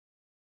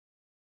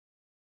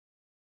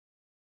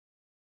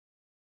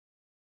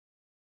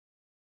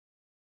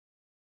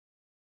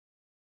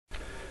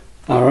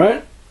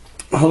Alright,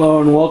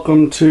 hello and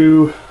welcome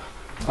to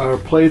our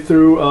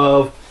playthrough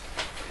of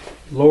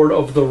Lord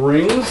of the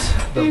Rings,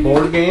 the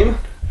board game.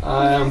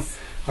 Yes.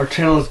 Our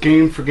channel is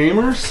Game for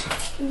Gamers.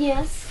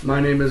 Yes.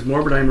 My name is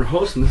Morbid, I'm your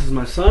host, and this is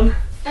my son.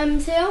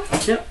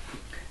 M2? Yep.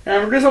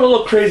 And we're going to have a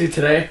little crazy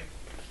today.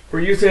 We're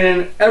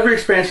using every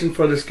expansion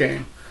for this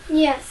game.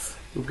 Yes.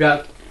 We've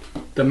got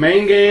the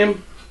main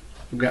game,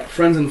 we've got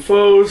Friends and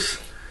Foes,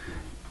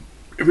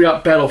 we've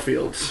got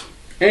Battlefields.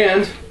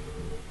 And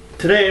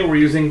today we're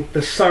using the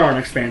Sauron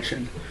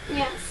expansion.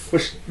 Yes.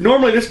 Which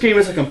normally this game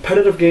is a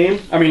competitive game.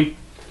 I mean,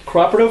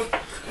 cooperative.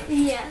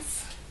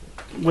 Yes.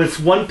 With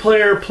one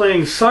player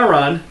playing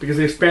Sauron, because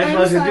the expansion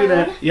allows you to do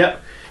that.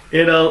 Yep.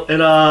 It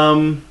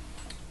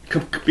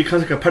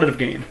becomes a competitive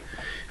game.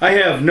 I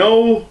have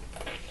no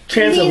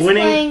chance of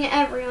winning. He's playing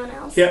everyone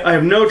else. Yeah, I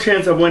have no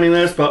chance of winning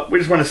this, but we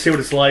just want to see what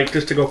it's like,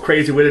 just to go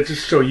crazy with it,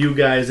 just to show you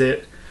guys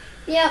it.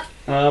 Yep.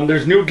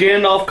 There's new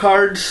Gandalf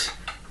cards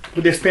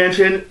with the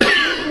expansion.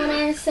 When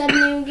I said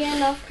new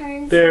Gandalf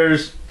cards.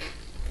 There's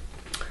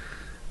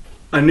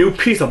a new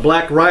piece of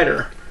Black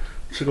Rider.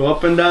 So go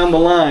up and down the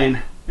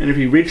line, and if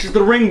he reaches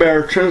the ring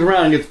bearer, turns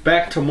around and gets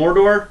back to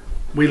Mordor,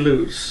 we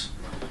lose.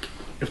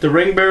 If the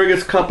ring bearer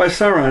gets caught by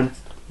Sauron,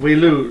 we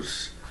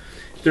lose.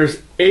 If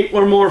there's 8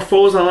 or more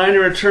foes on line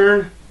in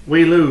return,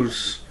 we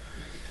lose.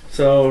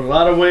 So a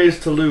lot of ways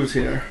to lose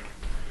here.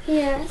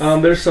 Yes.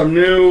 There's some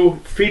new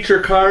feature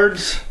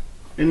cards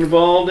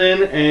involved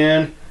in,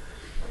 and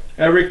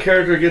every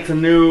character gets a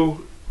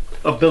new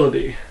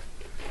ability.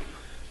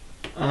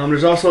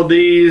 There's also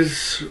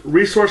these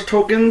resource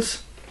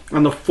tokens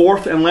on the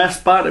 4th and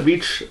last spot of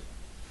each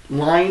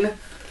line,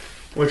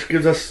 which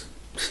gives us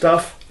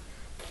stuff.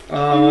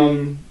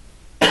 I'm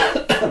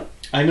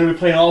going to be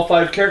playing all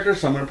 5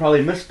 characters, so I'm going to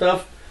probably miss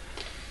stuff.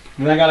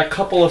 And I got a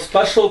couple of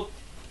special.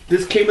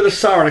 This came with the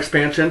Sauron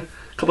expansion.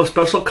 A couple of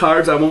special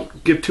cards. I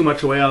won't give too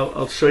much away.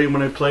 I'll show you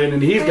when I play it.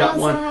 And he's got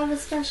one. I also have a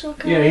special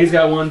card. Yeah, he's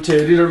got one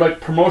too. These are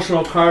like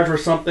promotional cards or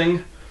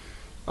something.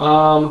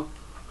 So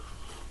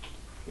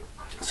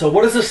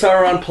what does the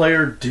Sauron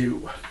player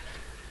do?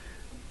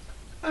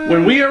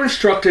 When we are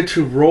instructed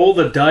to roll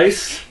the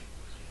dice,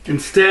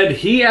 instead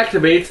he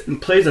activates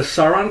and plays a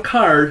Sauron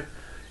card,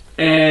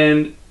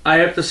 and I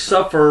have to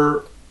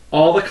suffer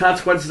all the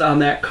consequences on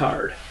that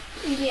card.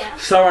 Yeah.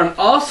 Sauron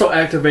also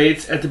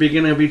activates at the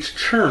beginning of each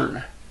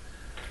turn.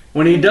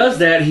 When he does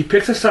that, he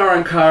picks a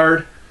Sauron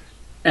card,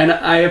 and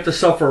I have to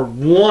suffer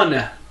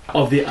one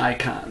of the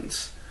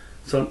icons.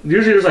 So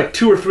usually there's like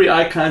 2 or 3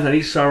 icons on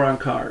each Sauron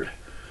card.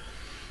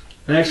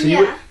 And actually,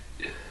 Yeah.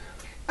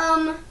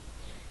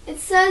 It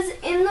says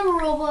in the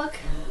rulebook,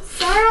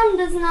 Sauron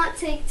does not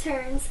take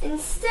turns.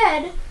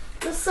 Instead,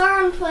 the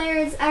Sauron player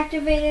is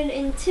activated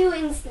in 2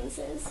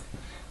 instances.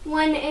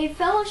 When a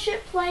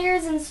fellowship player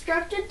is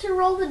instructed to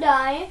roll the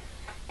die,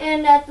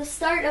 and at the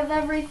start of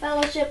every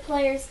fellowship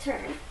player's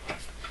turn.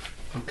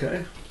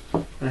 Okay.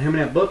 And hand me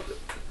that book.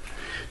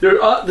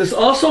 This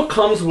also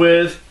comes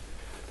with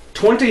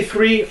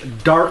 23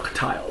 dark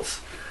tiles.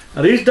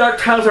 Now these dark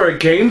tiles are a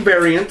game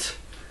variant.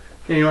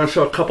 And you want to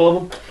show a couple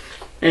of them?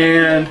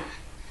 And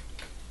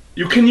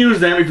you can use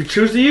them. If you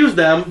choose to use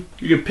them,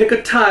 you can pick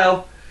a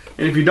tile.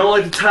 And if you don't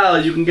like the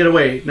tile, you can get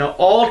away. Now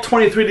all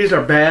 23 of these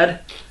are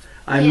bad.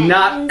 I'm Yeah,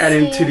 not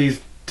adding to it.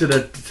 these to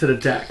the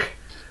deck.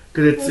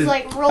 Because There's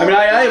like roll I mean,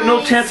 I have no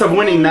dice, chance of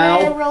winning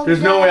now. roll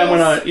There's no way I'm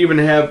dice, gonna even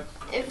have.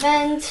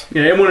 Event.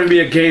 Yeah, it wouldn't be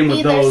a game with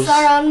Either those.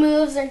 Sauron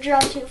moves or draw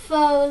 2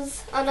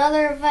 foes.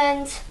 Another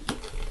event.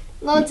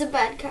 Loads of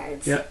bad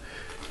cards. Yeah.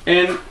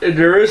 And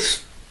there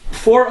is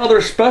 4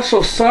 other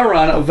special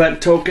Sauron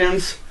event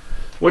tokens,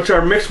 which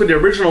are mixed with the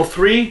original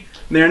 3.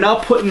 They are now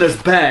put in this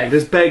bag.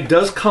 This bag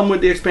does come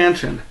with the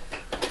expansion.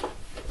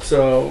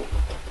 So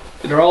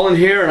they're all in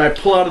here, and I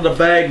pull out of the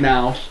bag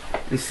now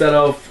instead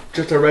of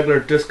just a regular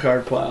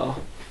discard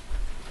pile.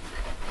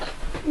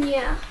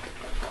 Yeah.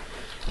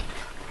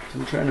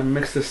 I'm trying to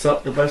mix this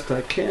up the best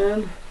I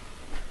can.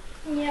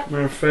 Yep.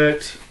 Matter of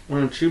fact, why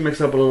don't you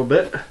mix up a little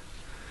bit?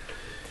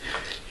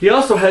 He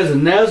also has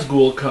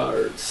Nazgul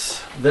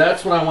cards.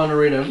 That's what I want to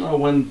read. I don't know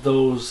when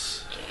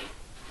those.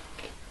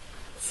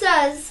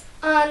 Says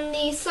on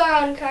the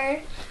Sauron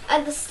card,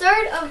 at the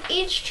start of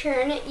each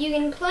turn, you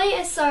can play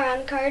a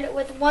Sauron card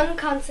with 1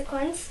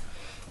 consequence,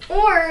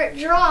 or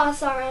draw a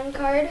Sauron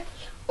card,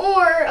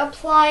 or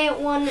apply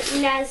 1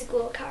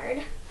 Nazgul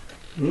card.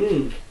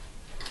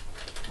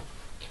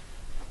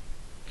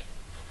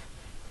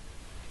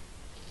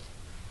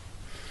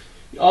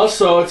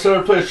 Also, it's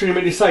another player string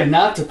may decide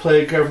not to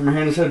play a card from your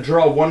hand. Instead,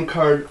 draw 1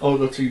 card. Oh,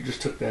 that's you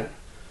just took that.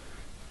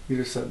 You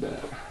just said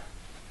that.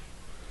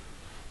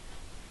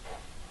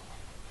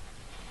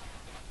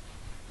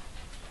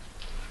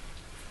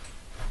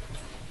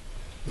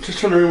 I'm just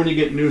trying to remember when you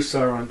get new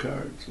Sauron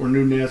cards or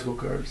new Nazgul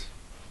cards.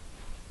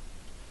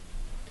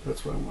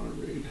 That's what I want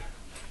to read.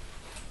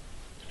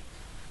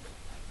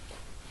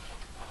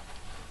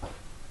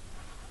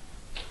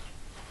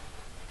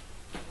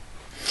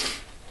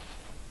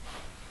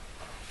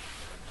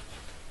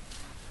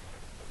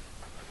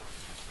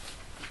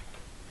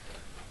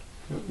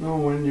 know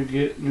when you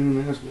get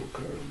new Nazgul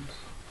cards.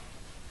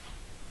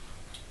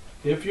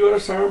 If you are a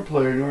Sauron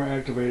player and you are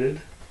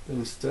activated, then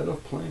instead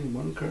of playing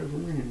one card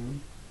from your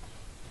hand,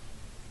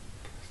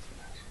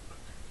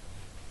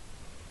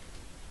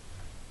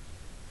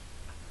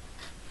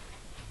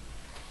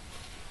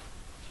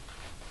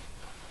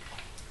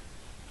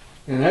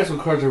 and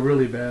Nazgul cards are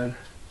really bad.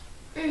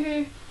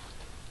 Mm-hmm.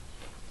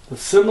 The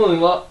symbol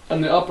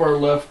in the upper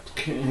left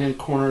hand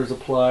corner is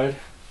applied,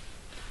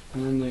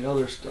 and then the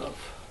other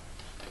stuff.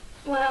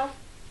 Wow.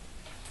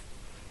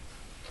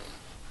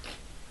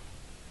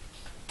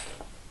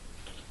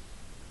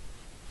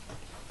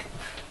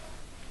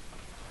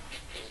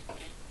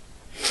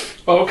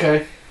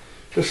 Okay.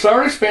 The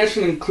Sauron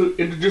expansion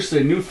introduces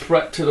a new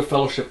threat to the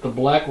Fellowship, the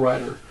Black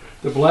Rider.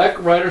 The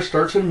Black Rider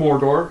starts in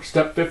Mordor,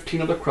 step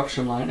 15 of the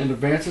Corruption Line, and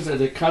advances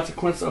as a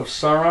consequence of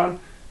Sauron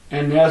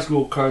and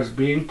Nazgul cards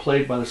being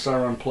played by the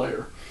Sauron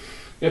player.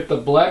 If the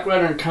Black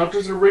Rider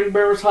encounters a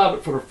Ringbearer's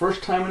Hobbit for the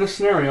first time in a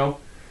scenario,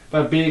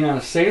 by being on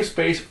the same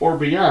space or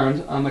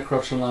beyond on the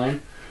Corruption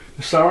Line,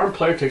 the Sauron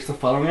player takes the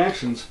following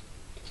actions.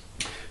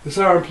 The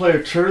Sauron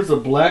player turns the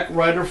Black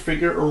Rider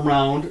figure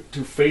around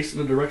to face in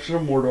the direction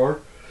of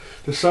Mordor.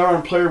 The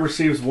Sauron player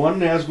receives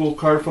one Nazgul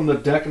card from the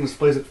deck and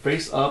displays it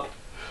face up.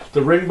 The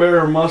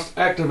Ringbearer must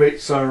activate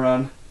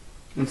Sauron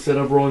instead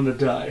of rolling the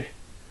die.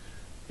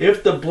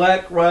 If the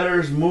Black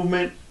Rider's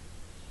movement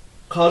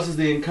causes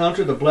the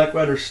encounter, the Black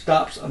Rider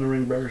stops on the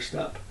Ringbearer's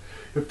step.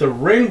 If the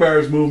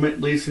Ringbearer's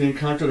movement leads to the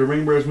encounter, the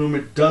Ringbearer's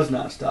movement does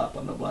not stop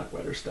on the Black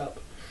Rider's step.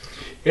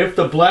 If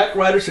the Black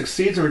Rider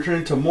succeeds in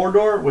returning to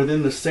Mordor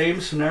within the same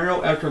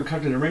scenario after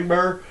encountering the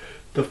Ringbearer,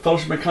 the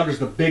Fellowship encounters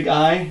the Big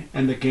Eye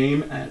and the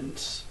game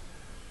ends.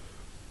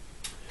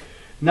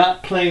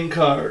 Not playing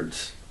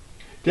cards.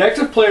 The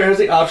active player has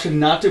the option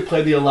not to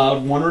play the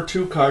allowed one or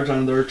two cards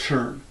on their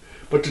turn,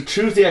 but to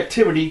choose the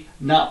activity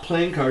not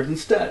playing cards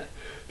instead.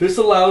 This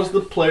allows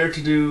the player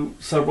to do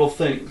several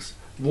things.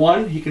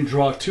 One, he can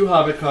draw 2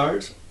 Hobbit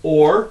cards,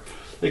 or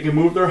they can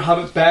move their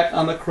Hobbit back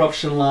on the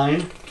Corruption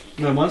Line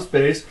in one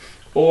space,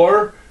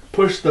 or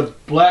push the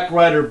Black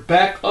Rider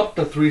back up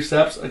to 3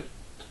 steps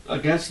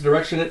against the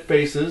direction it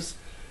faces,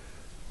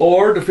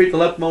 or defeat the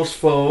leftmost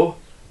foe,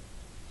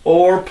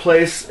 or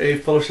place a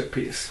Fellowship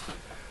piece.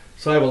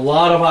 So I have a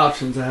lot of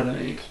options ahead of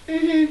me.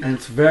 Mm-hmm. And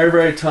it's very,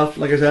 very tough.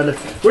 Like I said,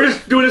 we're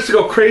just doing this to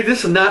go crazy.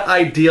 This is not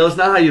ideal. It's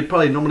not how you'd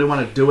probably normally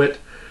want to do it.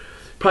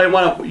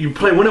 You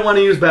probably wouldn't want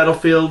to use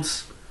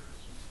battlefields.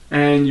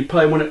 And you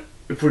probably wouldn't,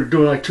 if we're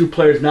doing like 2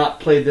 players, not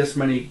play this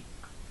many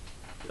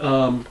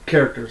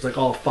characters, like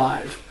all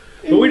 5.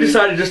 But we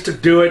decided just to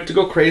do it, to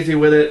go crazy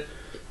with it,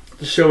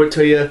 to show it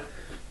to you.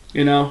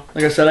 You know,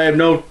 like I said, I have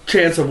no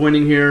chance of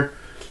winning here.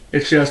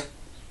 It's just,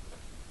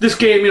 this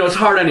game, it's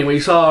hard anyway.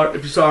 If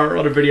you saw our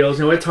other videos,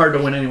 it's hard to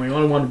win anyway. We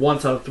only won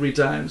once out of 3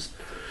 times.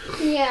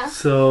 Yeah.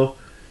 So,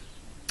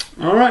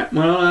 all right.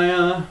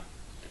 Why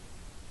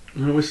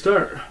don't we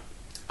start?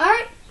 All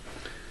right.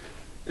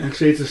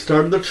 Actually, it's the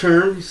start of the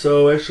turn,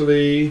 so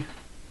actually,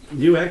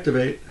 you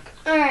activate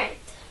All right.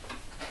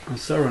 a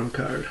Sauron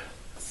card.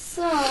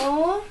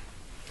 So,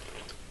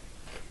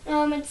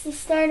 it's the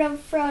start of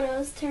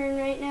Frodo's turn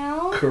right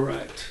now.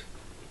 Correct.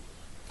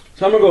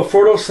 So I'm going to go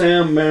Frodo,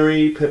 Sam,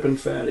 Merry, Pippin,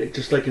 Fatty.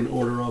 Just like in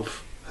order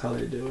of how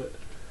they do it.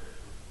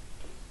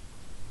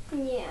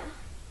 Yeah.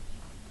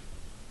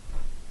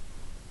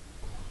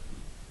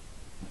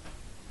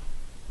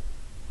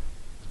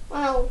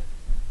 Well,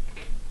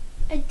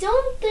 I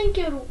don't think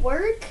it would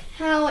work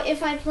how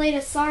if I played a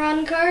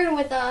Sauron card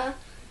with a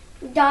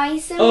die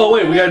symbol. Oh,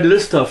 wait, we got to do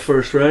this stuff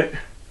first, right?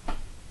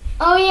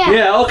 Oh, yeah.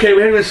 Yeah, okay,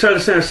 we haven't even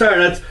started the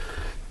Sorry,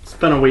 it's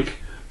been a week.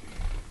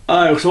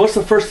 Alright, so what's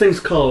the first thing's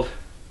called?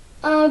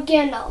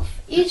 Gandalf.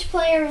 Each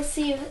player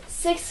receives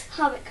 6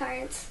 Hobbit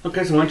cards.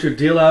 Okay, so why don't you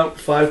deal out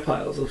 5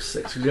 piles of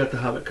 6. You got the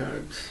Hobbit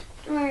cards.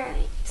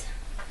 Alright.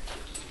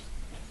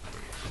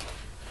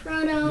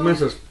 Frodo. You might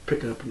as well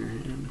pick it up in your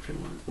hand if you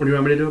want. What do you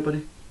want me to do it,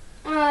 buddy?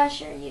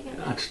 Sure, you can.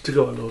 Just to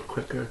go a little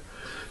quicker.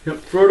 Yep,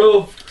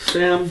 Frodo,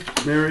 Sam,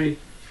 Merry,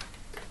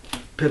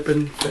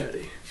 Pippin,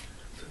 Fatty.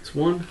 So it's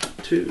 1,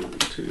 2,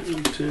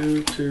 2,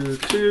 2, 2,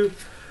 2,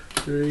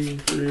 3,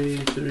 3, 3,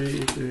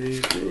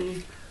 3,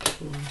 3,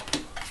 4.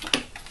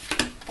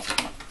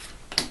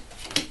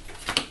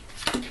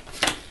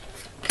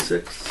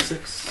 6,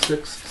 6,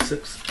 6,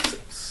 6,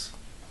 6.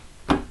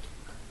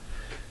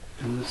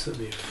 And this will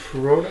be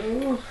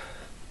Frodo,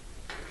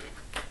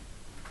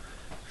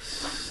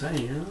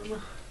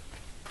 Sam,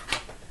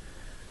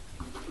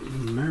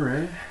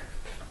 Merry,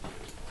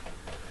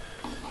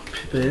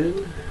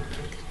 Pippin,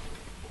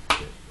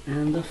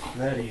 and the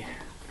Fatty.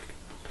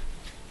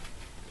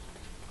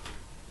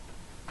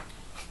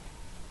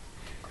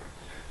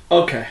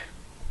 Okay.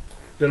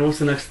 Then what's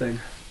the next thing?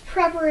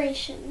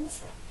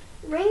 Preparations.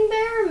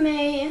 Ringbearer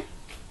may,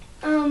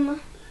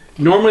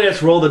 Normally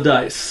that's roll the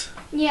dice.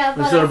 Yeah,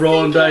 but instead of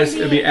rolling dice,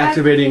 it'd be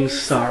activating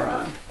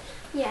Sauron. Sauron.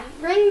 Yeah,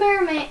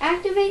 Ringbearer may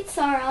activate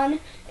Sauron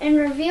and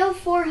reveal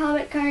 4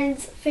 Hobbit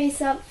cards face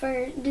up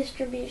for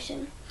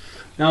distribution.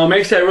 Now what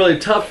makes that really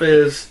tough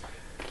is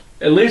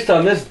at least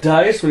on this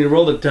dice, when you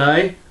roll the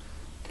die,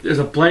 there's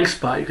a blank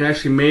spot. You can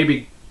actually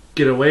maybe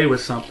get away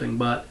with something,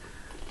 but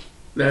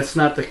that's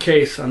not the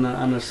case on the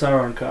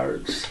Sauron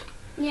cards.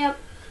 Yep.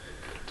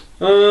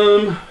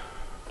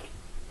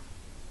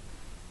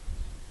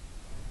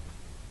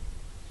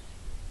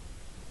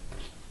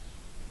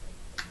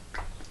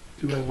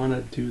 Do I want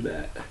to do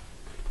that?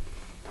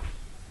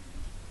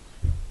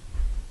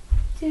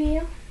 Do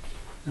you?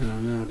 I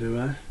don't know, do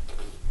I?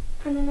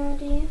 I don't know,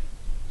 do you?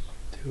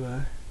 Do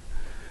I?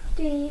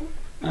 Do you?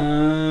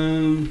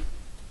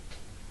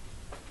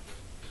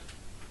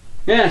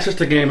 Yeah, it's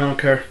just a game, I don't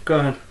care. Go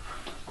ahead.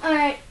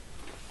 Alright.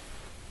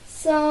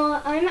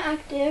 So, I'm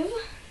active.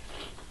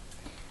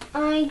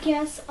 I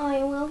guess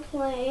I will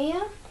play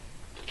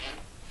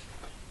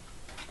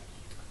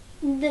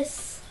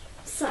this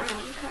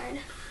Sauron card.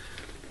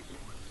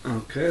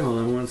 Okay, hold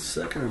on 1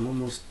 second. I'm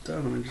almost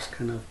done. Let me just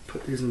kind of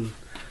put these in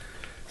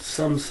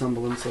some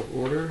semblance of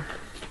order.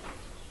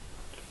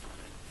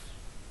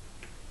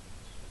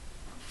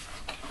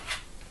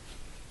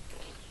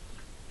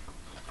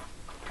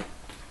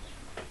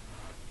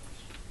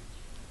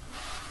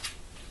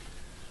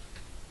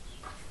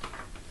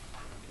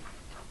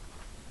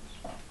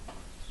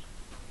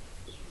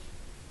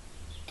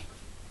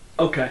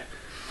 Okay,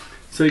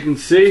 so you can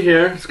see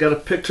here, it's got a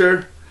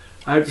picture.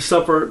 I have to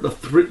suffer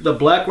the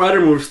Black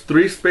Rider moves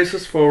 3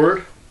 spaces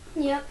forward,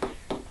 Yep.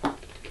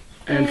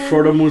 and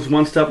Frodo moves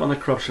 1 step on the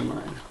corruption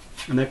line,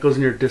 and that goes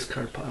in your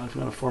discard pile. If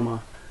you want to form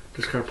a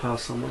discard pile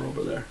somewhere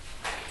over there.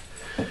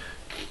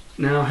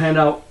 Now hand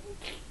out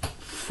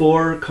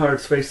 4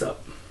 cards face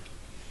up.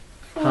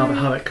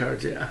 Hobbit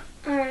cards, yeah.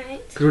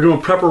 Alright. Because we're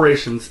doing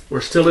preparations. We're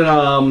still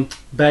in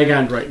Bag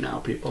End right now,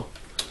 people.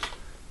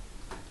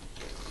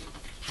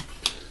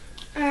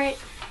 Alright.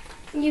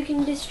 You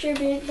can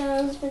distribute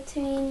those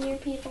between your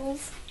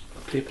peoples.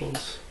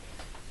 Peoples.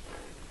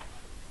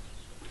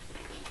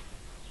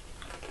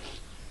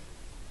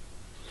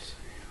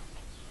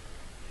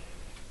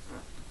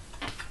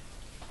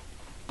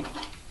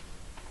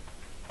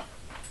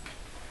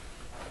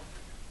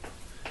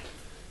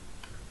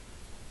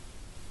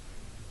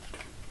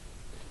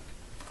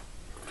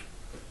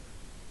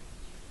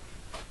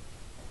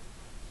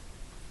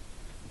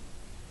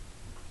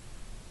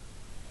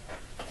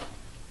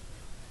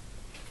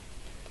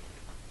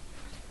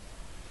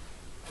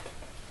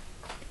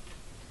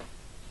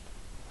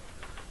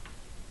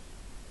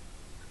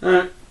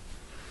 Alright.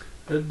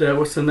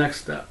 What's the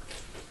next step?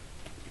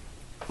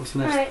 What's the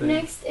next Alright, thing?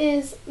 next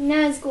is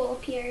Nazgul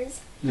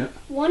appears. Yep.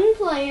 1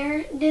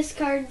 player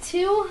discard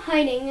 2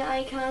 hiding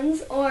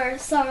icons, or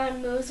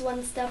Sauron moves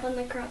 1 step on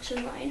the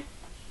corruption line.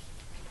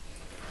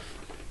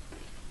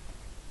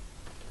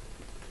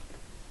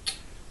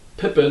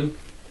 Pippin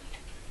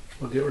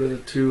will get rid of the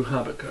 2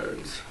 Hobbit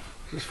cards.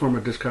 Just form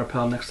a discard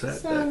pile next to that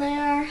So deck. they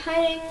are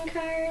hiding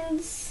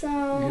cards, so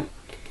Yep.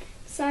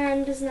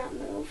 Sauron does not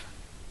move.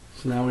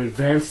 So now we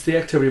advance the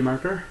activity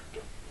marker.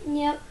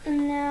 Yep,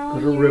 and now Go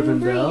to you're in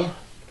Rivendell.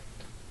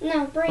 Bree.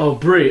 No, Bree. Oh,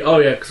 Bree. Oh,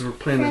 yeah, because we're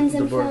playing Friends the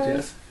and board. foes.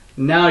 Yes.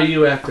 Now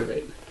you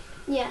activate.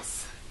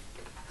 Yes.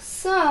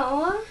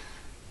 So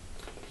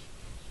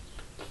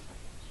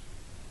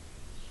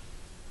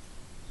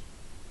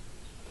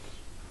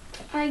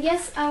I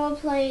guess I will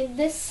play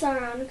this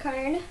Sauron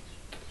card.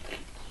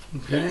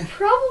 Okay.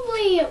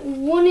 Probably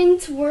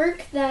wouldn't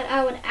work that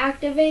I would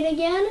activate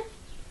again.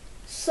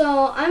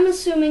 So I'm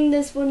assuming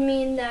this would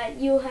mean that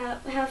you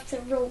have to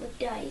roll the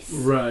dice.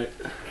 Right.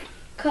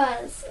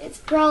 Because it's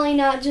probably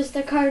not just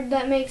a card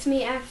that makes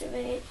me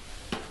activate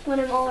when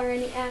I'm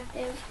already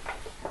active.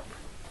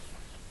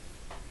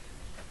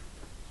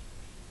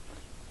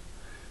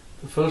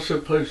 The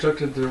Fellowship player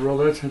instructed to roll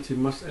their since you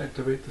must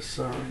activate the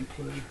Sauron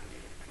player.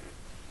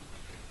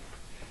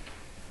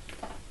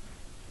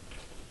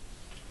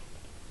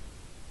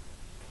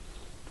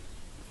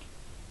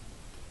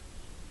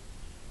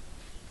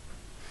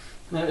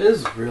 That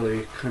is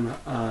really kind of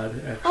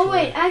odd, actually. Oh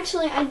wait,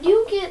 actually I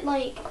do get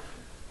like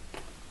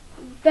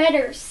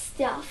better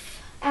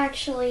stuff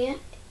actually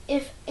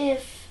if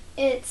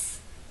it's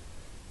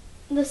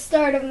the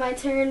start of my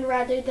turn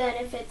rather than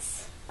if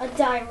it's a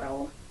die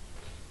roll.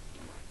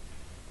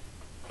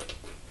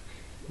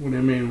 What do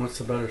you mean? What's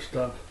the better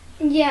stuff?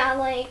 Yeah,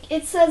 like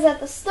it says at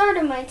the start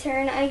of my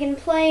turn I can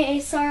play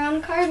a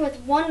Sauron card with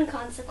 1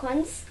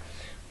 consequence,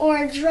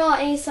 or draw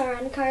a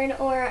Sauron card,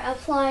 or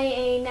apply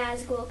a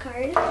Nazgul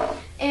card.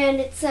 And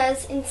it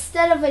says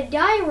instead of a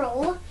die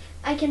roll,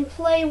 I can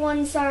play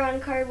 1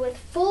 Sauron card with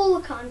full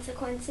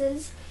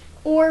consequences,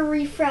 or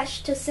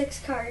refresh to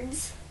 6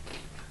 cards.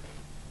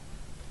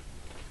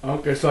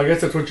 Okay, so I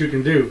guess that's what you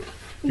can do.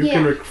 You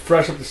can Yeah.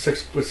 refresh up to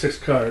 6 with 6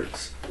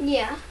 cards.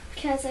 Yeah,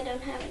 because I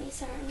don't have any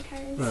Sauron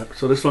cards. Right.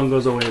 So this one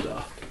goes away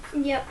though.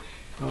 Yep.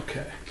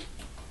 Okay.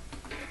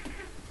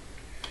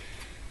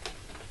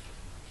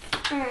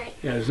 Alright.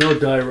 Yeah, there's no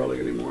die rolling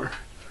anymore.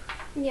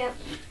 Yep.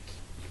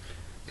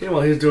 Okay,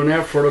 while he's doing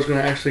that, Frodo's going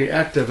to actually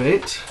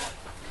activate.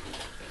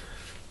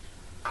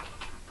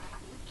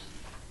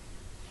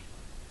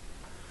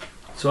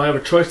 So I have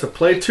a choice to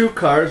play 2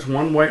 cards,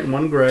 1 white and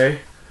 1 gray.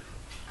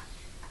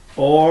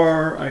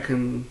 Or I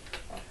can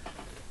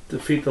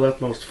defeat the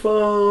leftmost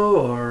foe,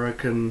 or I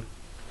can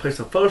place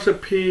a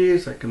fellowship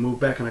piece, I can move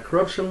back on a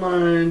corruption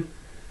line.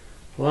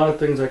 A lot of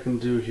things I can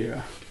do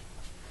here.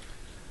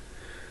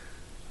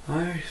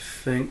 I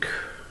think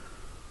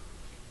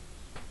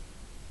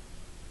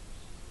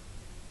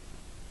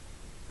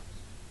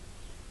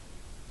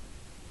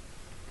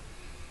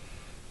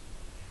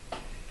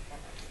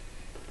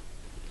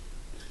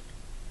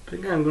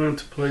I'm going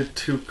to play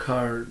 2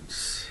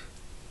 cards.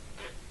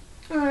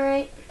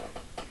 Alright.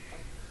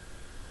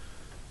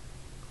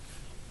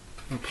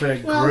 I'll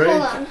play a Well, gray.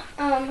 hold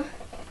on.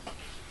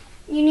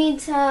 You need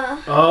to...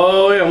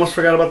 Oh, yeah, I almost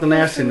forgot about the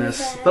nastiness.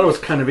 Bag. Thought it was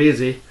kind of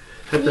easy.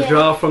 Hit the Yeah.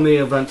 draw from the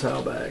event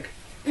tile bag.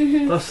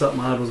 Mhm. Thought something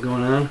odd was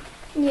going on.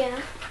 Yeah.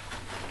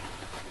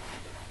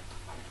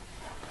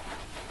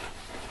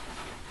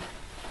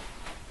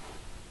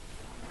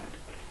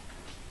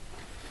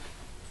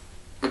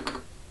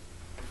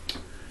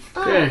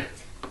 Okay,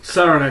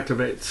 Sauron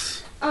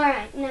activates.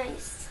 Alright,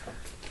 nice.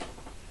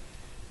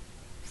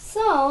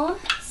 So,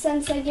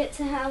 since I get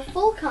to have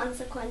full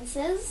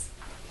consequences,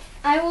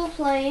 I will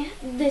play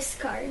this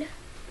card.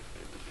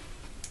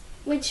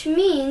 Which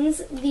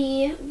means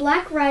the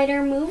Black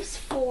Rider moves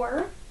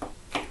 4,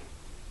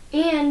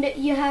 and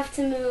you have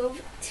to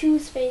move 2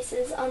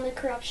 spaces on the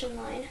corruption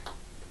line.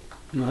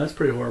 No, that's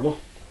pretty horrible.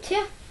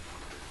 Yeah.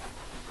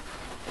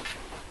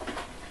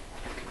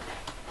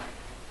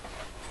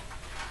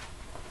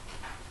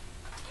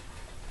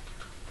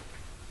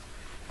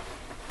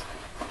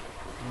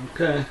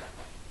 Okay.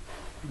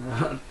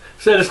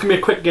 So this can be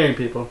a quick game,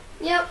 people.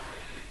 Yep.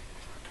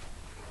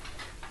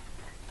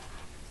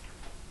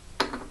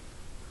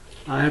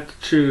 I have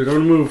to choose. I'm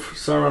going to move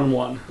Sauron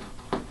 1.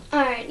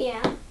 Alright,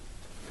 yeah.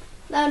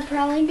 That would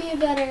probably be a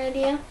better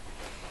idea.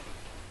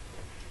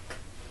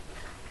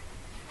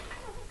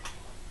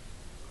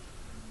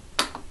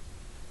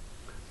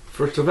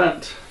 First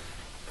event.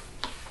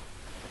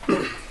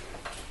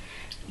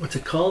 What's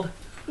it called?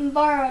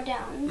 Borrow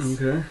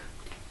Downs. Okay.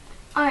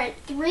 Alright,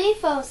 3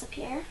 foes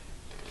appear.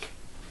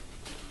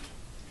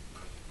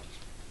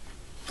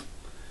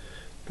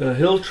 The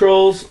Hill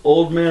Trolls,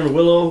 Old Man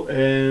Willow,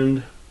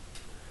 and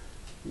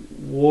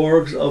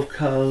Wargs of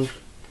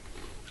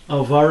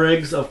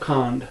Varrigs of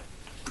Khand.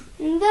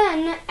 And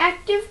then,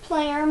 active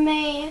player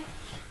may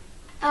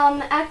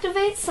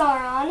activate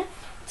Sauron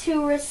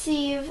to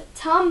receive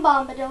Tom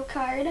Bombadil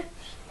card,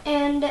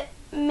 and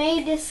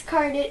may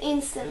discard it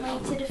instantly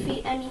to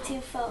defeat any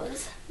 2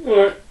 foes.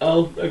 Alright,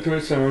 I'll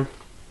activate Sauron.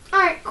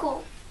 Alright,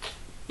 cool.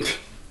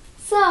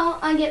 So,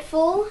 I get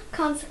full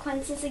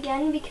consequences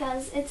again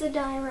because it's a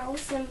die roll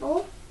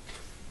symbol.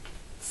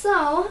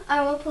 So,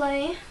 I will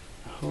play...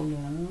 Hold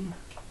on.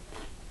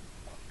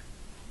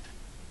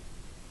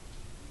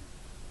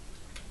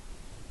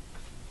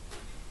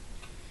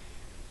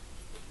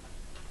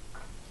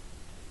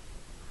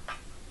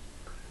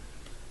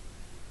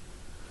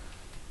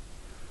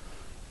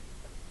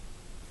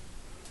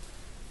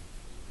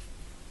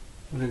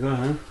 Okay, go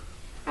ahead.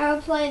 I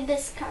will play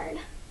this card,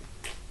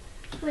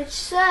 which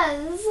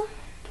says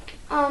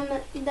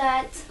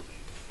that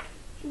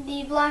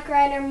the Black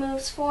Rider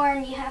moves 4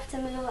 and you have to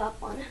move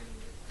up 1.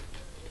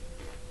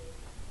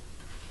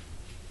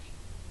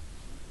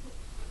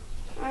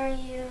 Are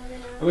you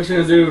I'm just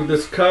going to do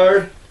this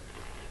card.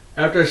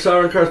 After a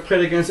Sauron card is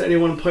played against any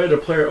one player, the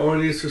player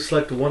only needs to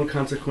select 1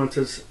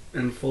 consequences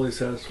and fully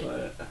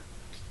satisfy it.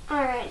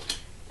 Alright.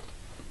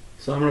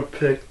 So I'm going to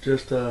pick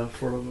just 4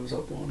 of those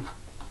up 1.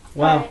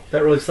 Wow, Alright.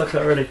 that really sucks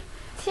already.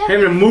 Yeah.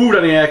 Haven't even moved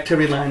on the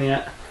activity line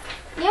yet.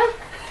 Yeah.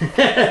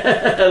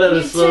 That Your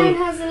is turn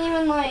so... hasn't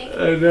even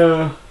I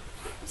know.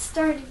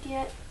 started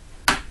yet.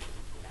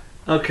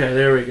 Okay,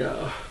 there we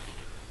go.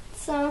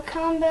 So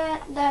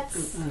combat,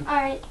 that's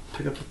alright.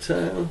 Pick up the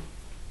tile.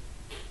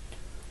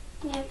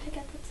 Yeah, pick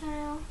up the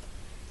tile.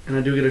 And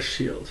I do get a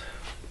shield.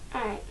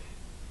 Alright.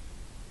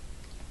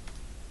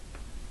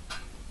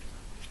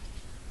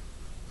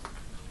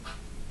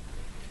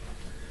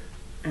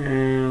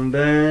 And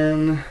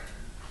then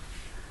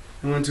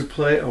I'm going to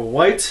play a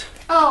white.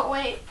 Oh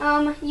wait,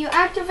 you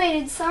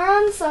activated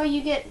Sauron, so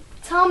you get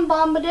Tom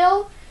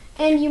Bombadil,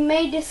 and you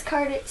may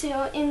discard it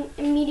to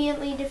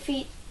immediately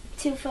defeat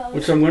 2 foes.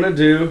 Which I'm going to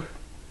do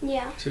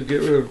Yeah. to get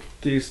rid of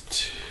these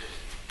 2.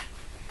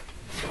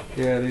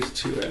 Yeah, these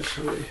 2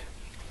 actually.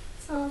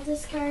 So I'll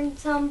discard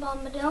Tom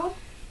Bombadil.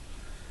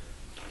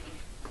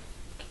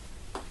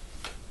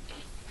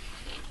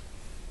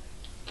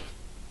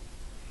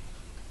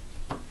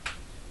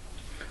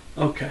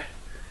 Okay.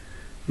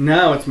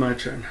 Now it's my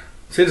turn.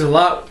 See, there's a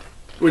lot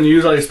when you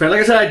use all these spells.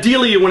 Like I said,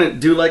 ideally you wouldn't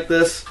do like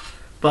this,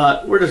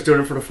 but we're just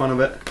doing it for the fun of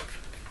it.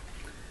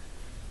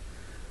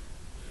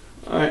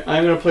 Alright,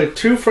 I'm going to play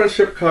 2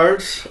 friendship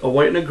cards, a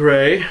white and a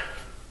gray.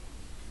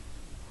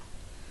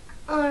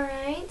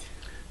 Alright.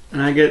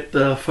 And I get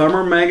the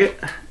Farmer Maggot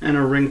and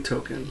a ring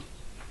token.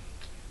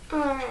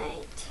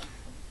 Alright.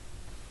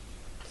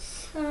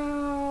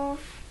 So...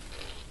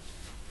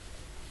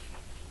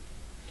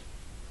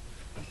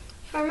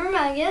 Farmer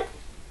Maggot.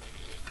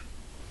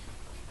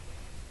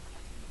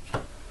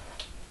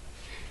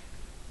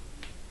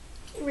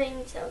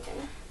 ring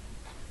token.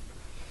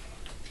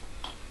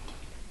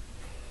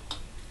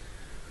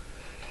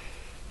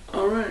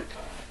 Alright.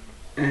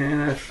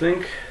 And I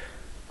think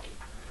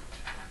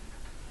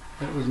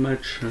that was my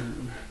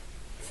turn.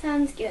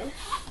 Sounds good.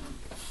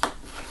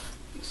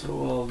 So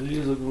all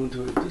these will go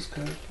into a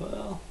discard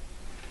pile.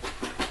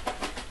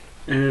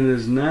 And it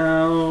is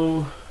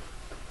now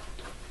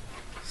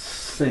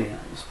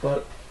Sam's,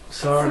 but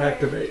Sauron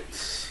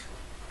activates.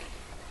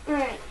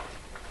 Alright.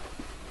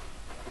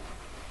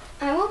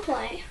 I will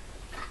play.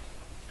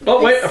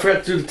 Oh wait, I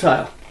forgot to do the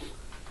tile.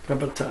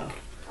 Forgot about the tile.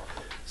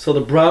 So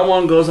the brown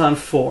one goes on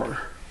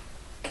 4.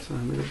 So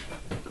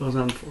it goes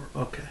on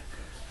 4. Okay.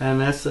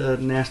 And that's a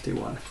nasty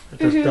one. That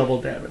does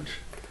double damage.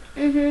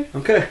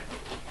 Okay.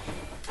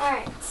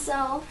 Alright,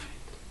 so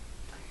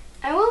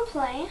I will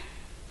play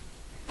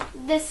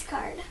this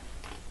card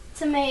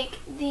to make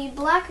the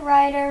Black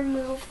Rider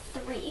move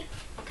 3.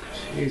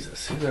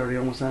 Jesus, he's already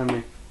almost on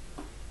me.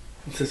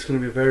 It's just going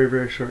to be a very,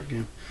 very short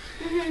game.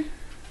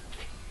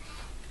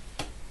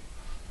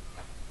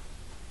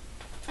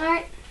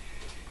 Alright.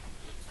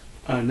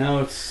 Now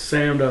it's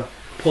Sam to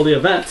pull the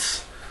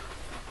events.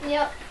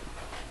 Yep.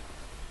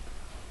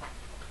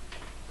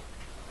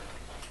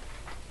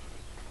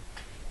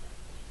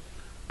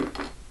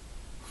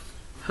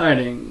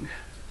 Hiding.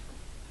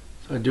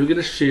 So I do get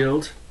a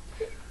shield.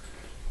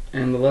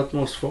 And the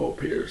leftmost foe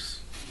appears.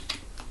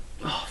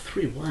 Oh,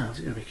 3 wilds.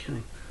 You gotta be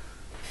kidding.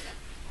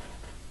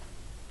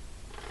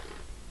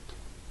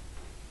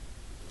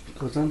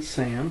 Goes on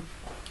Sam.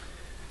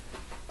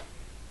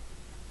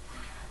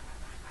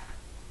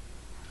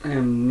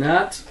 I'm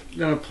not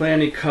gonna play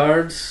any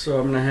cards,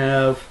 so I'm gonna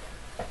have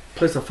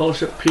place a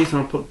fellowship piece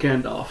and I'll put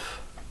Gandalf.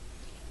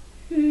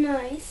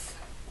 Nice.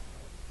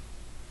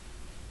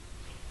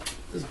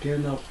 What does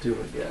Gandalf do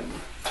again?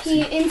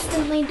 He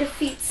instantly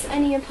defeats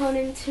any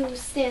opponent who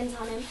stands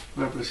on him.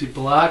 Right, but is he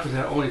blocked? Is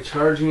that only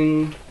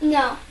charging?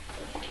 No,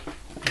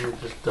 Or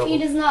just double? he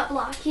does not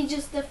block. He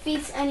just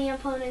defeats any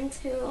opponent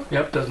who...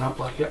 Yep, does not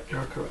block. Yep,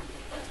 you're correct.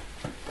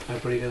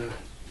 Alright, what do you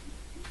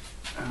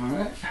got?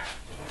 Alright.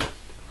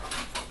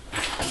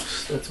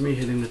 That's me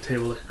hitting the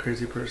table like a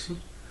crazy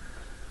person.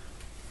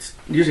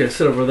 Usually I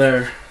sit over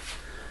there.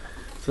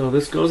 So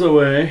this goes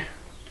away.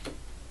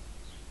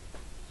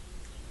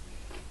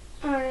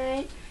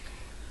 Alright.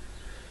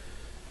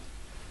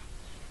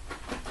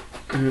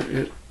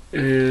 It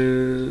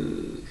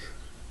is...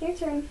 Your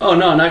turn. Oh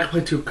no, now I can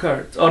play 2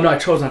 cards. Oh no, I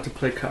chose not to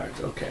play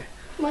cards. Okay.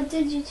 What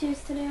did you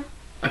choose to do?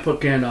 I put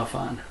Gandalf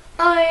on.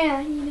 Oh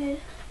yeah, you did.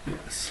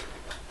 Yes.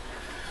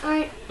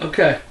 Alright.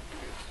 Okay.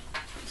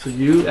 So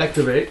you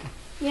activate.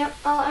 Yep,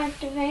 I'll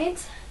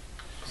activate.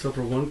 So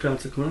for 1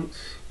 consequence.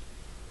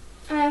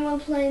 I will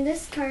play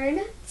this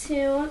card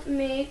to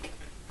make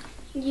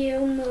you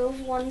move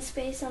 1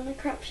 space on the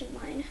corruption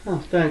line. Oh,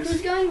 thanks.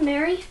 Who's going?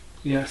 Mary?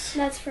 Yes.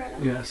 That's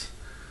Frodo. Yes.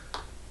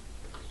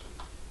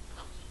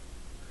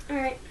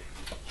 Alright.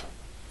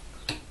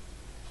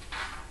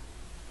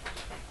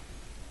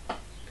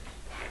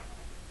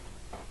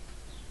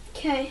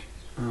 Okay.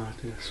 Oh, I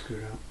think I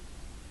screwed up.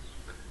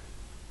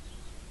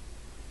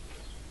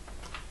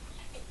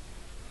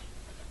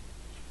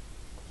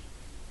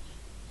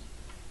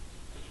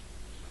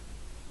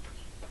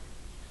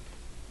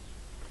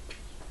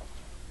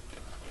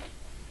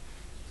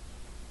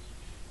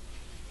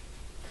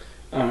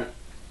 Alright.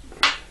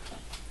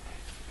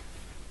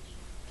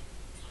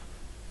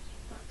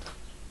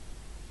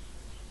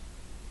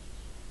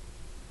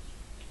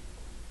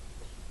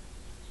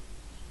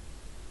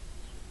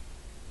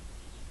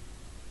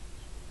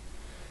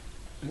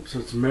 So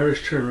it's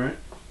Mary's turn, right?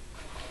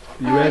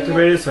 You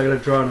activated, so I gotta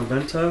draw an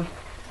event tile.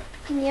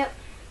 Yep.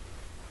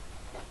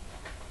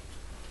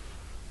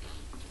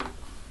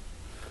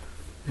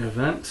 The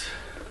event.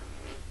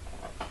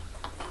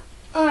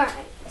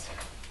 Alright.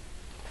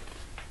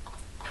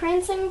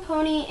 Prancing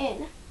Pony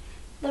Inn.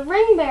 The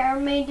ring bearer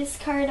may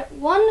discard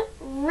 1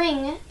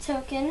 ring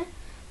token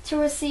to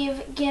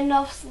receive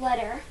Gandalf's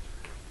letter.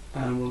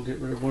 And we'll get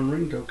rid of 1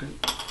 ring token.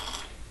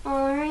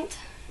 Alright.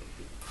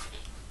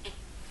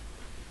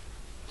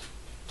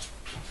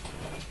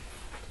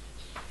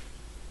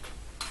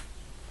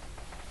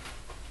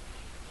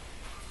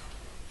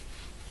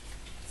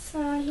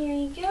 So here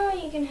you go,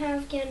 you can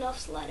have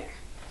Gandalf's letter.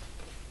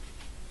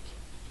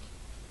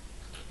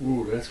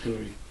 Ooh, that's gonna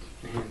be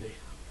handy.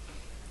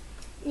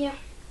 Yeah.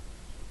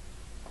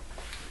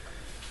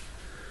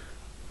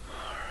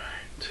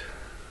 Alright.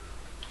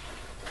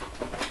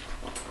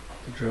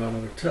 Draw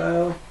another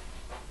tile.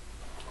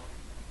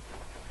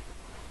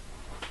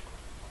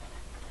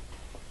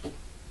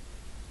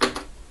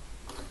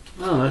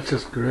 Oh, that's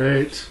just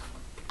great.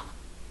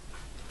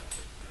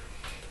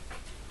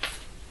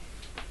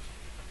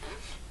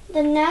 The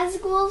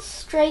Nazgûl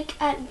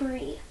strike at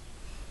Bree.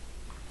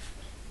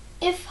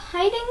 If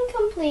hiding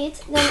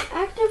complete, then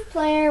active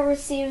player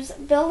receives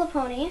Build a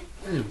Pony.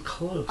 I am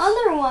close.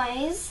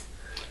 Otherwise,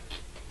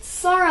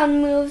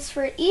 Sauron moves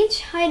for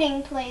each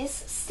hiding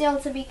place still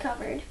to be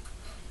covered.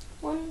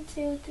 1,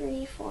 2,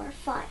 3, 4,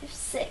 5,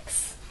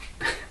 6.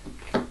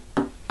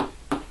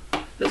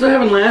 That's what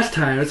happened last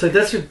time. It's like,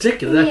 that's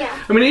ridiculous.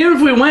 Yeah. I mean, even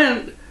if we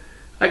went,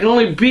 I can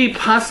only be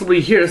possibly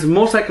here. That's the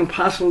most I can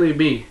possibly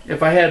be.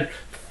 If I had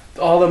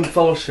all them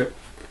fellowship.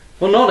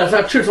 Well, no, that's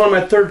not true. It's only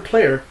my third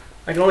player.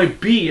 I can only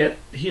be at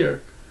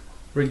here,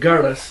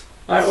 regardless.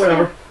 Alright,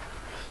 whatever.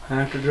 I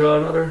have to draw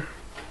another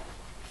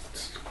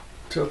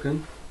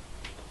token.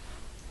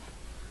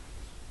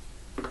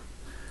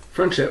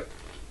 Friendship.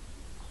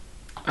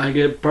 I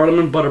get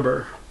Bartleman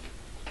Butterbur.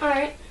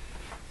 Alright.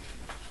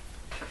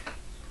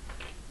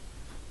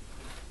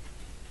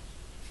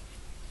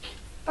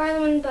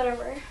 Bartleman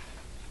Butterbur.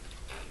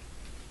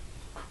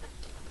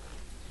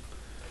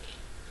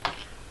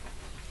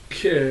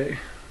 Okay.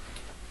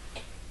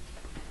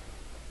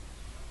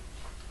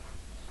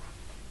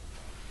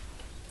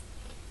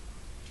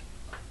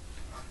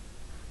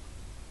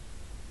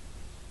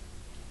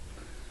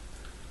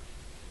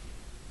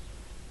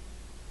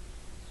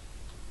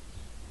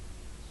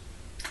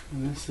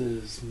 And this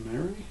is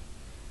Mary?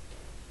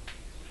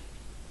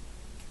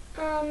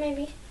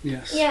 Maybe.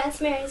 Yes. Yeah,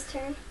 it's Mary's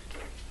turn.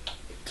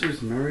 What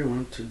does Mary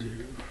want to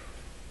do?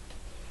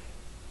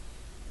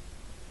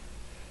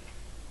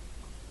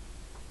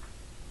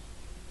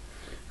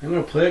 I'm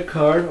going to play a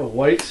card, a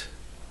white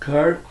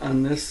card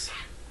on this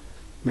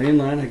main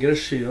line. I get a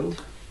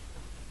shield.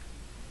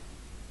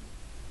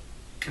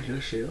 I get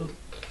a shield.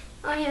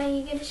 Oh yeah,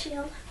 you get a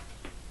shield.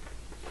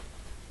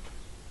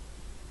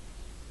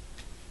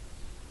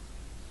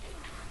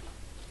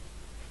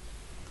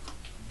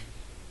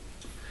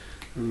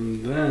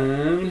 And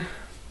then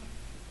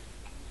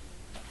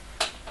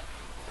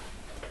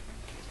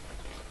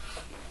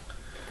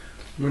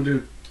I'm going to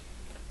do,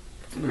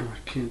 no,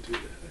 I can't do that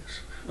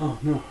actually. Oh,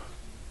 no.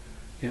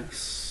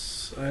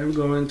 Yes, I'm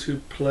going to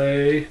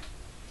play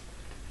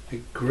a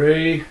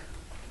gray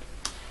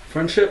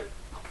friendship.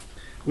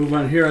 Move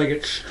on here, I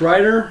get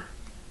Strider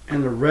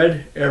and the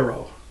red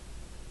arrow.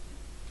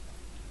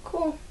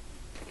 Cool.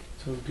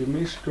 So give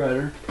me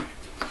Strider.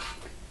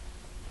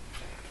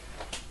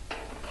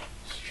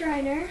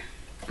 Strider.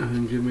 And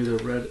then give me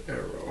the red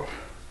arrow,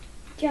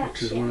 Gotcha.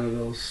 which is one of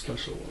those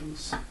special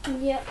ones.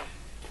 Yep.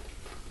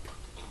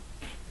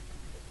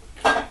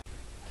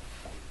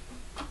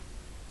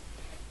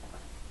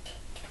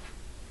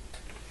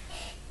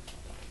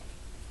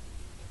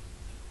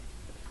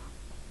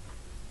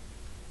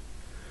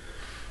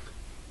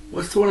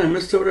 What's the one I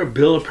missed over there?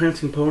 Bill the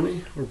Prancing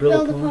Pony? Or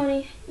Bill the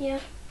Pony, yeah.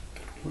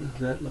 What does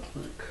that look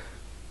like?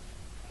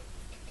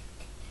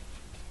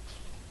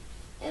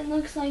 It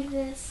looks like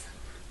this.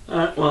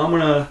 Alright, well, I'm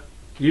going to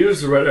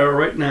use the red arrow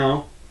right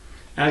now.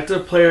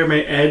 Active player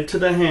may add to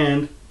the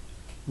hand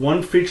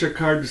one feature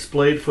card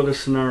displayed for the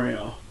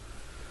scenario.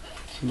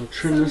 So I'm going to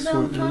trim this Bill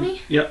one the Pony? in.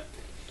 Yep.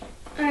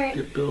 Alright.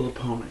 Get Bill the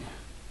Pony.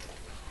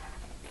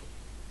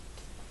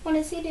 What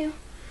does he do?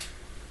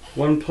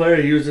 One player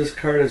use this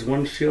card as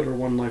one shield or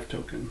one life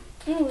token.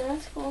 Ooh,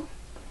 that's cool.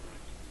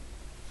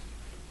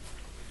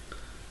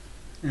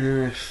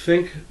 And I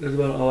think that's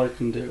about all I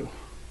can do.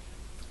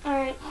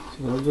 Alright.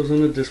 So that goes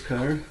in the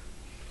discard.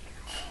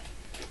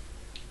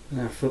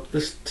 And I flip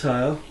this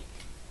tile.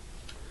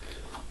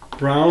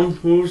 Brown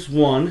moves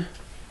one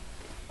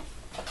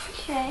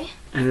Okay.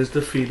 and is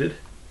defeated.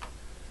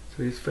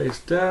 So he's face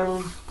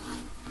down.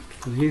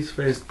 And he's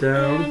face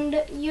down.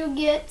 And you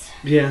get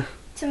Yeah.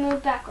 to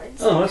move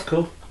backwards. Oh, that's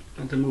cool.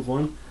 I have to move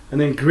one. And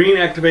then green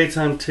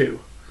activates on 2.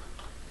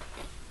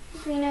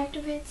 Green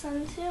activates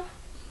on 2.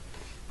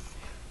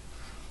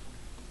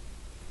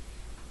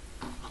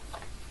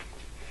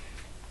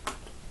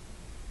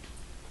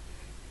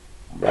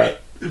 Right.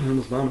 I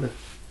almost vomited.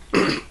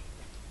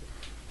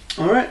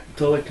 Alright,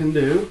 that's all I can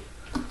do.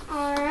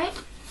 Alright.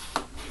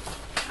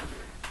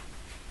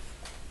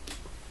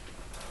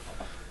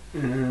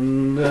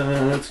 And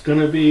it's going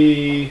to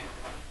be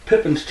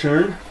Pippin's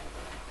turn.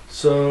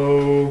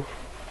 So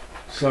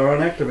Sauron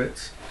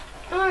activates.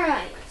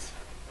 Alright.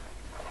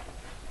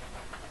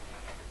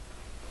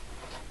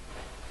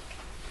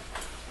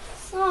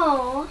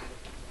 So,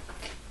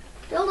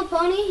 Bill the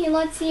Pony, he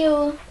lets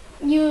you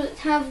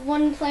have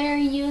one player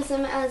use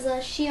him as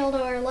a shield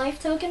or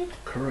life token.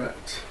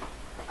 Correct.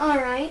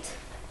 Alright.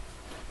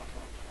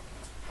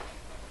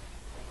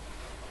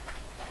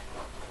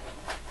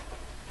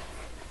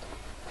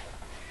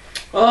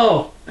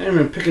 Oh, I haven't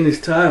been picking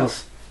these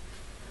tiles.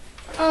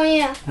 Oh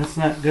yeah, That's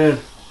not good.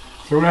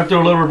 So we're going to have to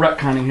do a little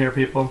retconning here,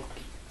 people.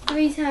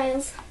 3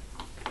 tiles.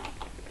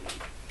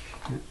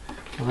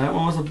 So that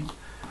one was a...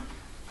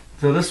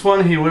 So this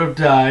one, he would have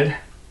died.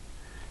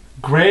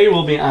 Gray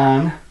will be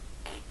on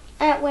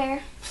At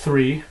where?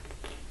 3.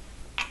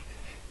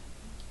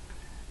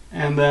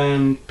 And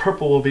then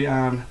purple will be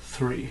on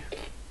 3.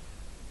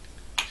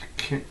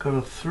 Can't go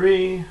to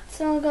 3.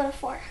 So we'll go to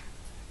 4.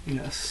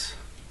 Yes.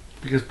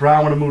 Because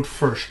brown would have moved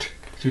first.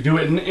 So you do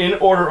it in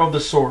order of the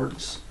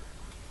swords.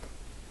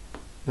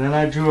 Then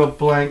I drew a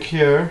blank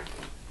here.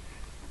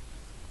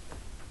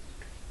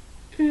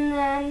 And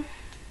then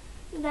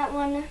that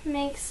one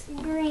makes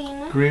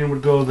green, Green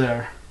would go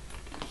there.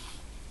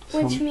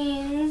 So which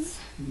means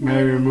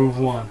Mary remove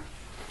 1.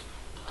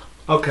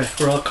 Okay,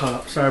 we're all caught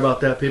up. Sorry about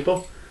that,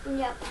 people.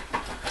 Yep.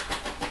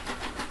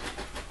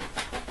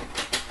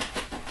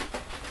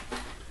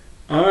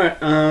 Alright,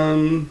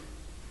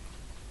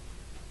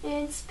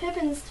 It's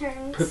Pippin's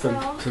turn. Pippin,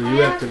 so I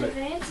you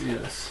activate.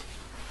 Yes.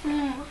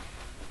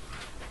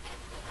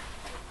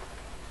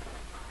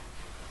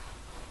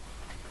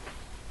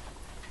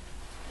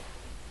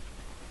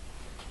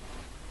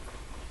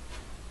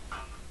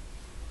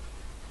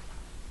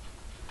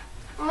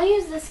 I'll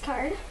use this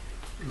card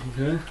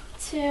Okay.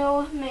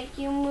 to make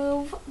you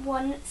move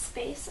one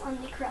space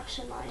on the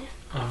corruption line.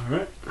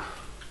 Alright.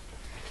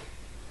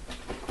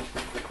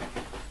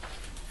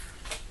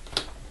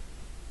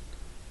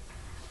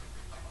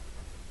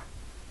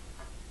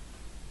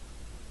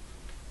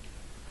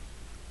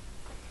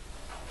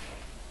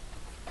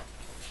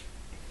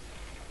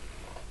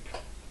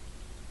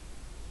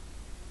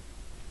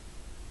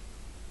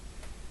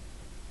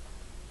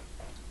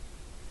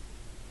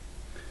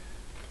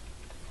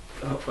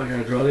 Oh, I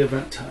gotta draw the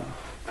event tile.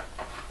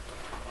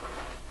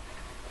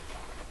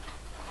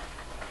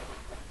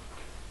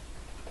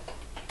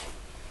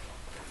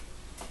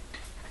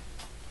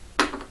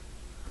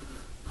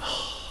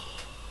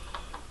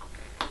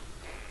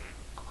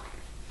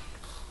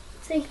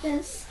 Take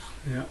this.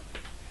 Yeah.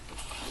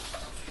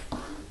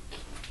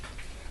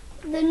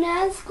 The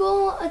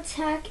Nazgul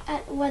attack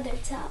at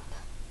Weathertop.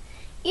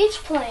 Each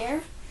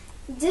player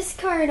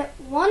discard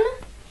one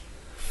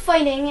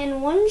fighting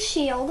and one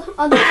shield,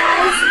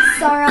 otherwise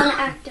Sauron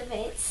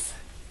activates.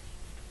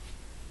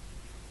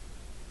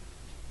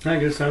 I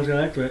guess Sauron's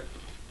gonna activate.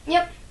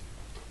 Yep.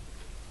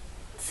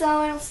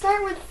 So it'll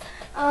start with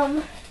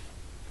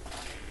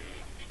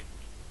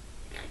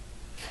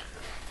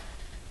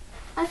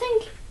I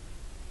think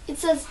it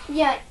says,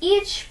 yeah,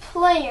 each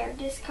player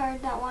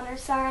discard that one or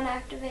Sauron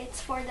activates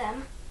for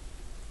them.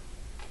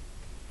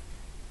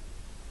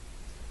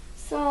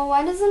 So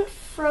why doesn't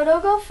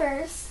Frodo go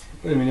first?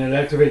 Wait a minute, it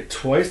activate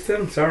twice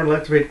then? Sauron will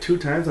activate 2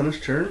 times on his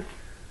turn?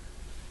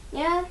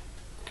 Yeah.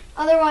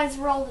 Otherwise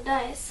roll the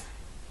dice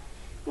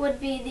would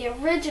be the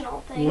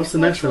original thing. What's the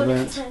next which would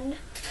event?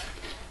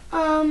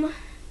 pretend.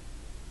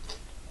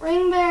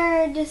 Ring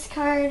bearer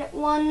discard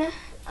one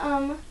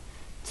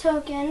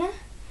token,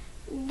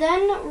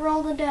 then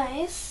roll the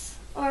dice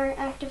or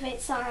activate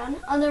Sauron.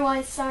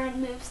 Otherwise Sauron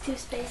moves 2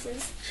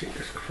 spaces. Gee,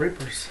 there's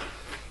creepers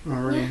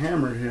already Yeah.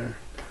 hammered here.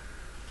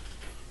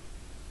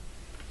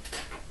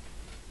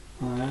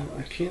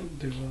 I can't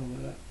do all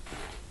that.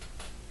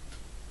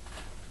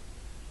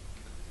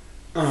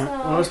 Alright, So-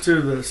 well, let's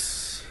do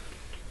this.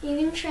 You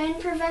can try and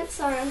prevent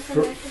Sauron from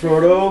activating.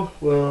 Frodo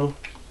will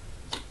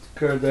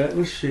discard that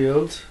and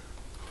shield,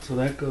 so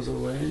that goes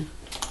away.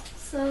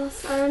 So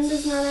Sauron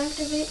does not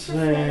activate for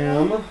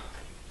Frodo. Sam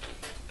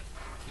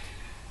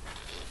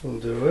will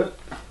do it.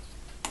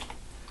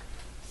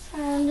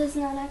 Sauron does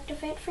not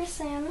activate for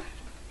Sam.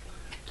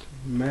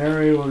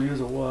 Mary will use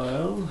a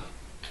wild.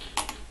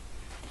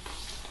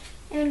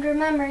 And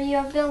remember, you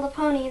have Build a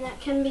Pony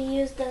that can be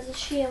used as a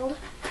shield.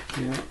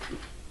 Yeah.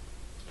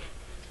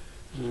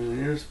 And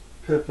here's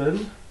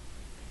Pippin.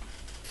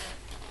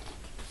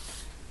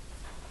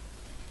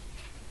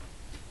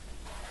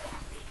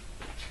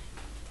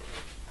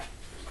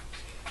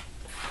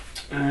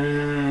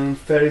 And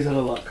Fatty's out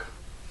of luck.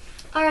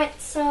 Alright,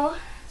 so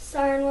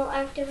Sauron will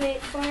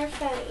activate for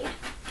Fatty.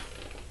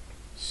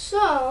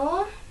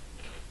 So,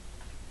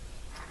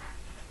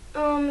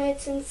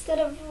 it's instead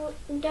of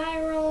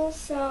die roll,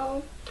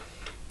 so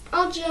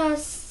I'll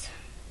just,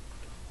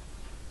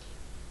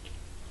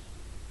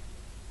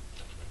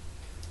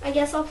 I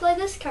guess I'll play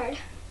this card.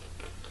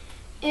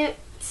 It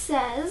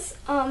says,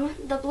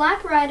 the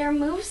Black Rider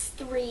moves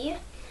 3,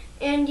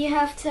 and you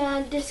have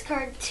to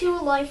discard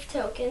 2 life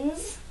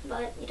tokens,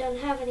 but you don't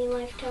have any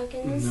life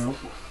tokens. Nope.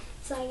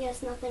 So I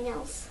guess nothing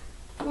else.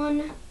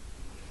 1,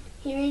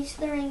 he reached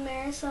the ring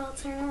bearer, so I'll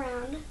turn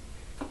around.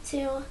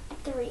 2,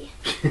 3.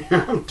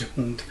 I'm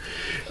doomed.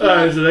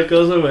 Alright, so that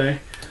goes away.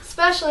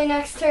 Especially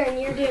next turn,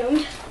 you're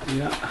doomed.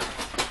 Yeah.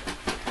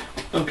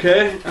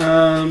 Okay,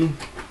 I'm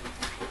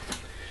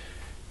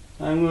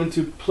going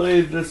to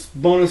play this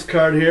bonus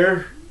card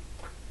here.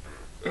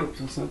 Oops,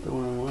 that's not the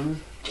one I wanted.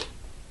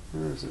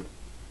 Where is it?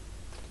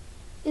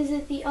 Is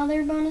it the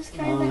other bonus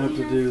card I'll that have you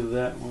to have? do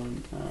that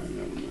one. Alright,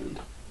 never mind.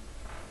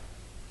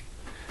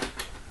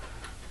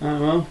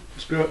 Alright, well,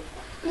 screw it.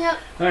 Yep.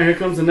 Alright, here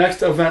comes the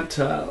next event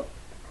tile.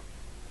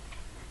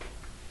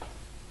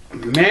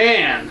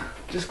 Man,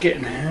 just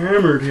getting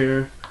hammered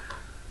here.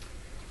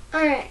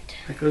 Alright.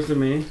 That goes to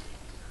me.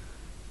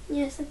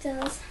 Yes, it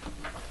does.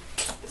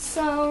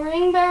 So,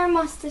 ring bearer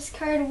must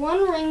discard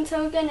 1 ring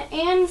token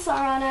and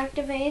Sauron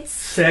activates.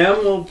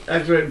 Sam will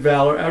activate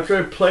Valor. After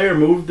a player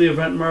moves the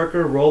event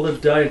marker, roll the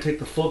die and take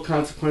the full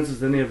consequences,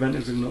 then the event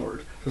is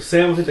ignored. So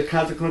Sam will take the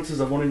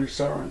consequences of one of your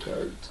Sauron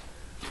cards.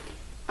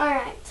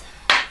 Alright.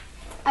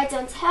 I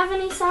don't have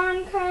any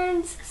Sauron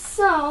cards,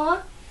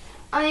 so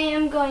I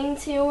am going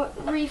to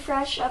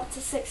refresh up to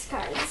 6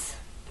 cards.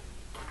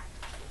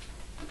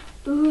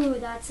 Ooh,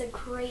 that's a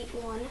great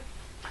one.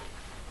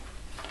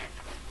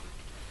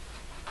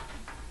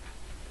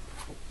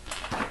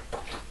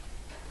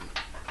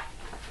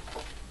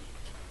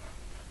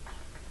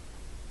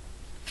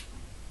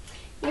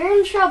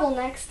 in trouble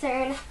next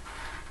turn.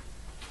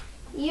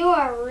 You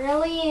are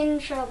really in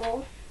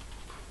trouble.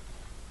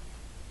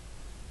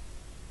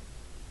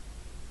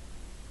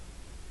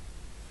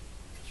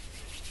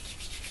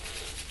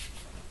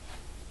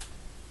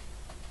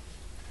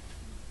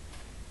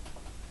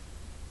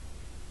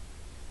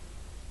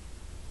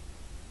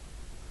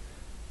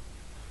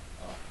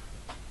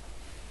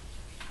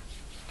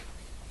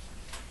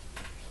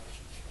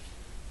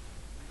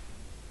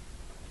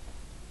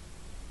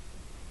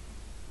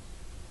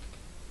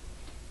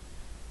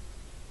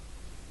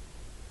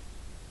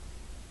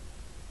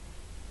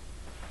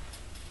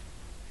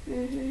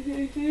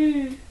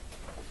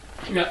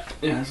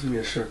 Yeah, it's gonna be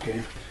a short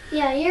game.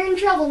 Yeah, you're in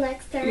trouble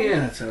next turn.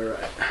 Yeah, that's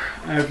alright.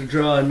 I have to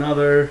draw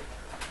another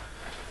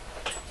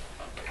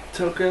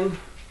token.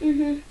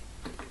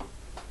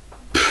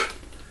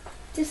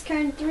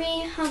 Discard 3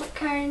 helmet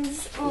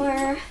cards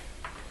or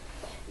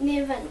the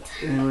event.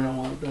 And we don't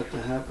want that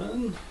to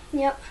happen.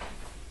 Yep.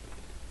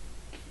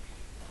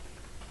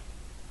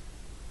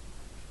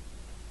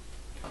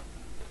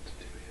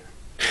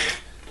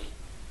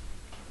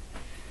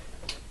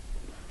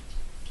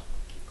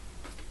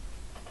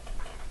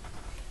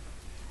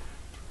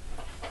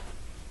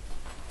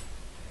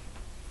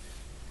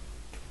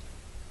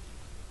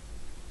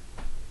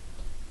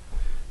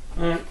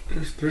 Alright,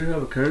 there's 3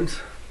 hover cards.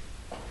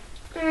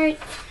 Alright.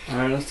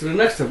 Alright, let's do the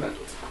next event.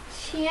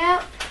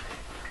 Yep.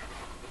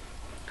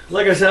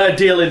 Like I said,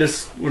 ideally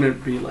this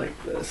wouldn't be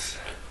like this.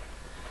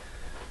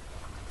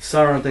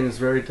 Sauron thing is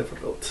very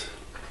difficult.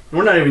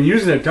 We're not even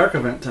using the dark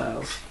event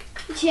tiles.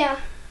 Yeah.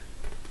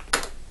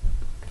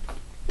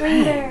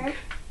 Dang. There.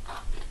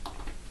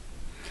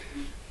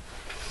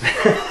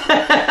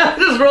 I'm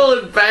just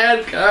rolling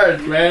bad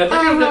cards, man. Look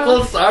how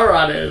difficult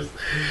Sauron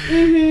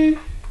is.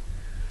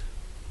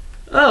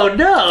 Oh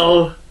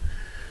no!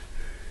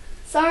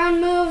 Sauron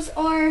moves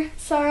or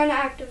Sauron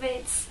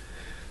activates.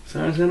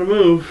 Sauron's gonna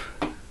move.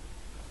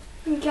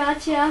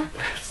 Gotcha.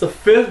 It's the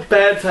 5th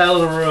bad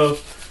tile in a row.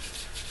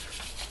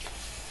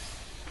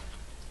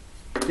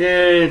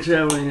 Yay,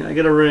 traveling. I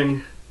get a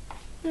ring.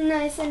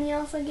 Nice, and you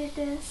also get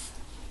this.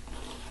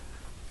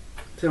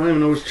 I don't even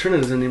know which turn it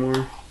is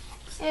anymore.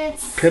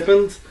 It's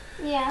Pippin's?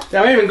 yeah. I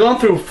haven't even gone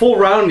through a full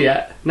round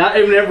yet. Not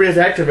even everybody's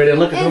activated.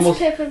 Look, It's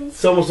Pippin's.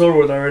 it's almost over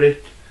with already.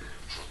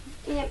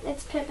 Yep,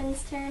 it's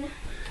Pippin's turn.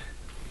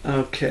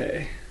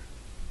 Okay.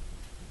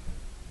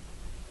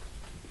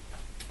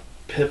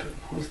 Pippin.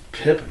 What's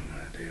Pippin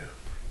gonna do?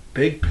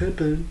 Big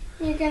Pippin.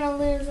 You're gonna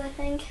lose, I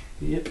think.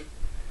 Yep.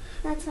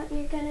 That's what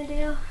you're gonna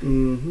do.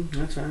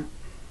 That's right.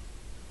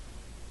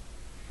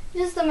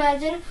 Just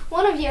imagine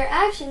one of your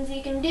actions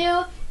you can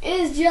do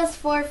is just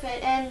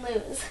forfeit and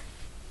lose.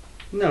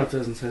 No, it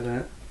doesn't say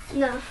that.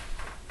 No,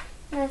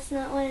 that's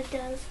not what it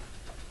does.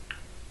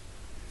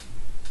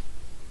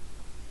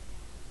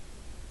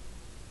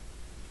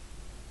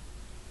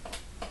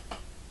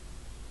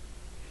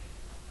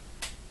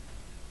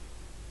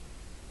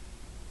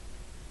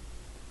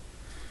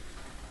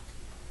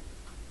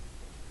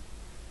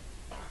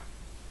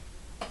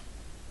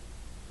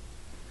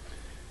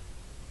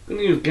 I'm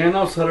gonna use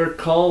Gandalf's Letter.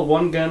 Call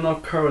 1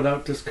 Gandalf card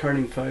without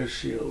discarding 5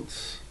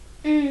 shields.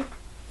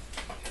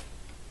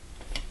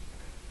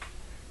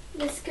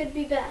 This could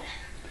be bad.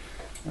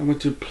 I'm going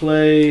to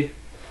play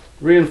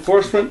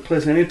Reinforcement.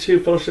 Place any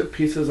 2 fellowship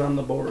pieces on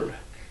the board.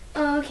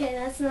 Oh, okay,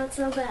 that's not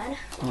so bad.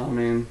 Well, I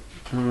mean,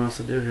 I don't know what else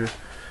to do here.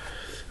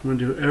 I'm going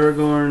to do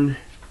Aragorn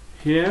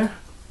here.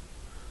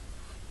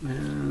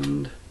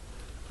 And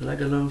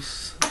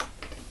Legolas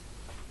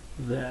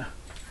there.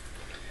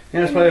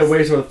 Yeah, it's probably a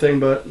waste of a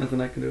thing, but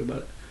nothing I can do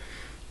about it.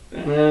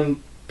 And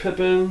then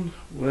Pippin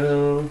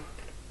will...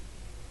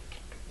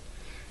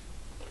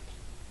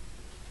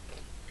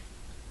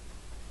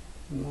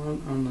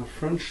 one on the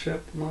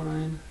friendship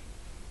line.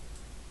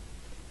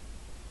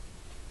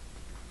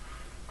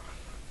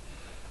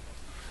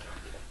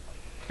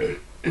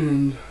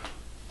 And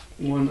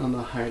 1 on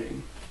the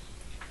hiding.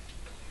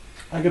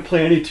 I could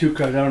play any 2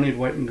 cards. I don't need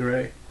white and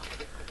gray.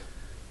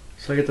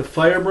 So I get the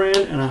Firebrand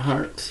and a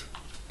heart.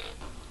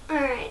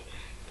 Alright.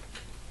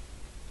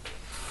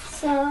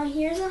 So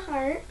here's a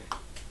heart.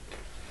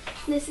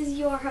 This is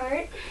your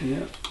heart.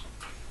 Yep.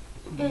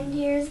 And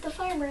here's the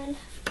firebrand.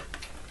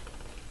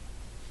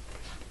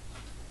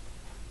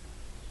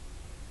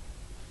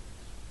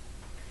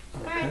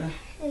 Okay. Alright,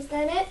 is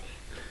that it?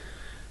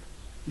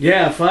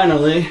 Yeah,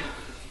 finally.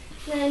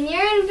 Then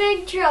you're in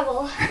big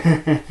trouble.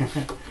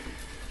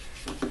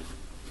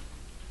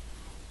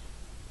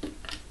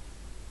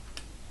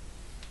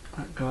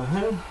 Go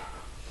ahead.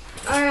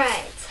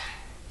 Alright,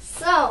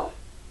 so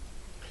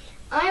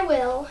I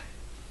will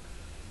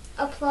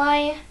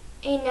apply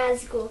a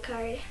Nazgul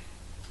card.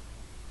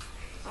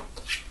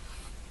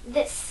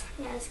 This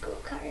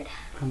Nazgul card.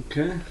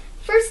 Okay.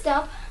 First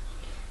up,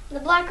 the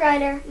Black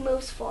Rider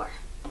moves 4.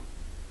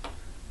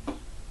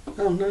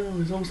 Oh no,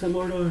 he's almost at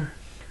Mordor.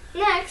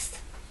 Next,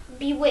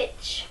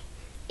 Bewitch.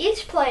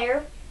 Each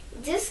player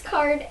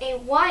discard a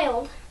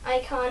wild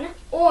icon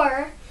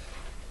or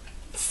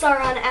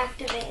Sauron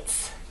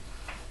activates.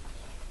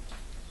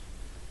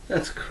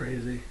 That's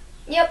crazy.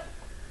 Yep.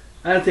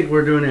 I think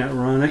we're doing that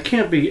wrong. That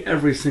can't be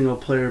every single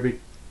player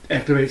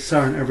activates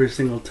Sauron every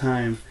single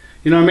time.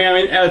 You know what I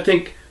mean? I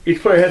think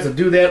each player has to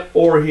do that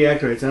or he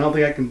activates. I don't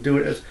think I can do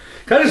it as...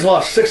 Cause I just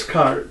lost 6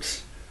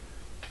 cards.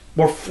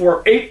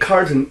 Or 8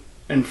 cards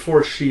and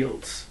 4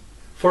 shields.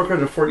 4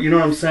 cards and 4... You know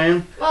what I'm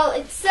saying? Well,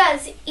 it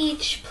says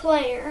each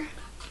player.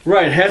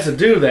 Right, it has to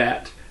do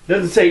that. It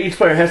doesn't say each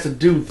player has to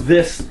do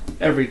this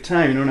every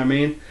time. You know what I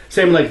mean?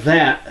 Same like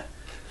that.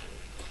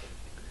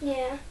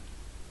 Yeah.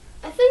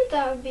 I think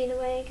that would be the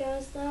way it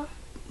goes, though.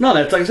 No,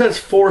 that's like I said, it's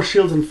 4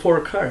 shields and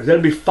 4 cards.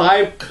 That'd be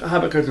 5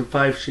 Hobbit cards and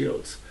 5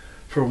 shields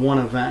for one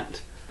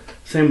event.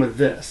 Same with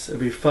this.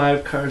 It'd be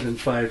 5 cards and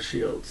 5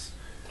 shields.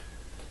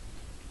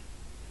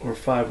 Or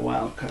 5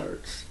 wild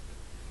cards.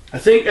 I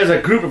think as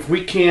a group, if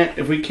we can't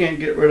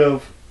get rid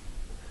of,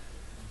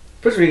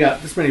 especially when you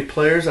got this many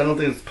players, I don't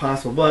think it's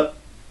possible. But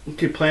we'll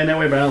keep playing that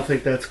way, but I don't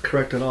think that's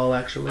correct at all,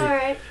 actually.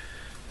 Alright.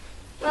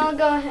 Well,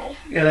 go ahead.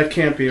 Yeah, that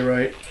can't be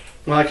right.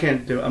 Well, I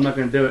can't do it. I'm not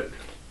going to do it.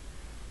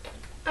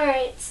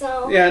 Alright,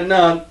 so... Yeah,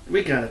 no,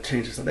 we gotta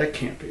change this. That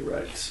can't be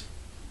right.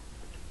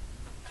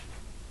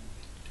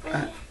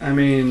 I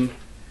mean,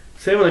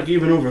 say like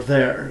even over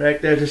there.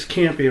 That just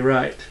can't be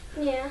right.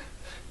 Yeah.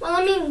 Well,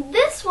 I mean,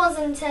 this was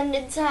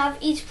intended to have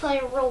each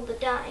player roll the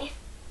die.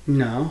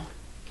 No.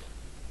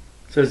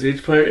 It says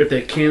each player, if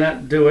they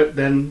cannot do it,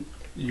 then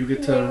you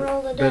get They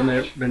roll the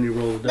die. then you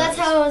roll the dice. That's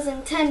how it was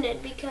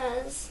intended,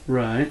 because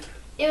Right.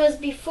 it was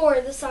before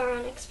the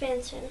Sauron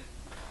expansion.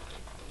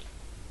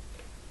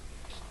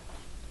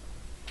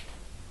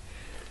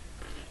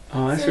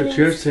 Oh, I So see what it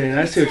you're is saying.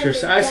 I see what you're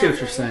saying. I see what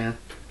you're intended saying.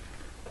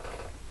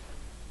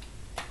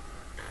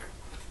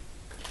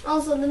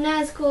 Also, the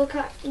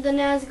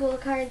Nazgul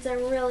cards are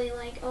really,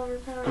 like,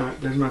 overpowered. All right,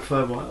 there's my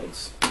 5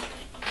 wilds.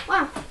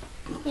 Wow.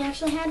 You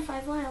actually had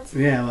 5 wilds.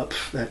 Yeah, well,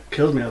 that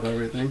kills me out of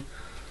everything.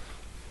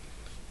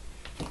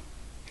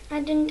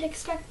 I didn't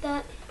expect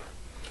that.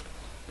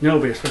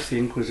 Nobody expects the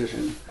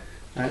Inquisition.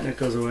 All right, that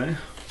goes away.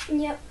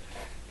 Yep.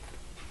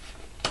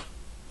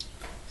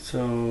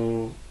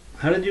 So,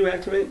 how did you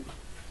activate?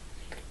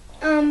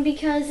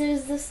 Because it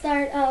was the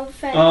start of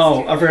Fast.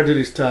 Oh, I forgot to do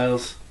these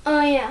tiles.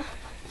 Oh, yeah.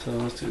 So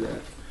let's do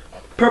that.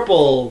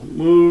 Purple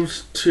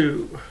moves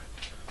 2.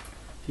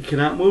 He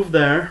cannot move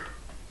there,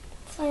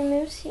 So he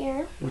moves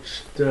here.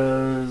 which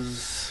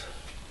does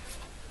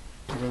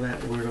whatever that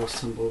weirdo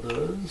symbol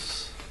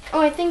does.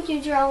 Oh, I think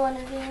you draw one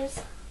of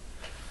these.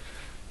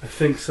 I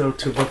think so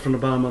too, but from the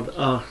bottom of the...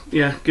 Oh,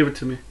 yeah, give it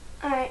to me.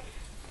 Alright.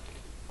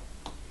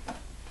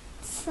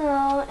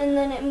 So, and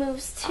then it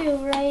moves 2,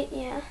 right?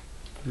 Yeah.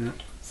 Yeah.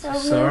 So it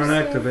Sauron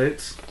moves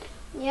activates.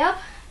 Yep.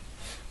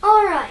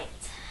 Alright.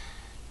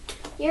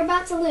 You're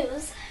about to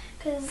lose,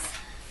 because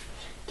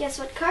guess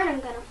what card I'm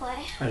going to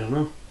play? I don't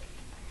know.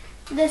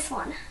 This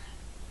one.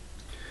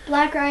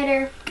 Black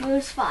Rider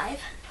moves 5.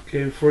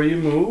 Okay, before you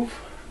move,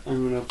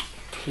 I'm going to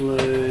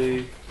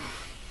play...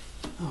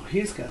 Oh,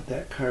 he's got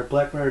that card.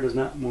 Black Rider does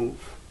not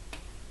move.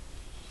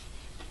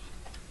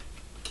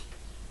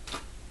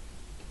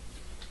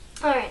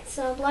 Alright,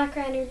 so Black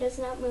Rider does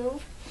not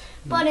move.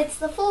 But it's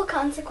the full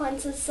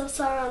consequences, so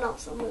Sauron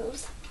also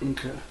moves.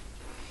 Okay.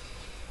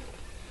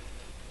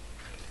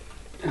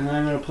 And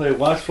I'm going to play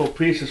Watchful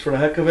Priest just for the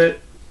heck of it.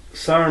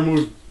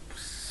 Sauron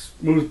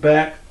moves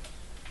back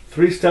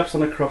 3 steps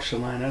on the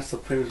corruption line. That's the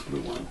famous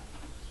blue one.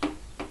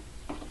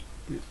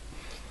 Yeah.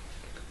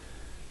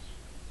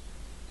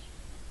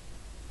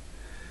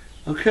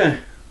 Okay.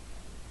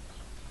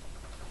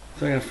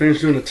 So I got to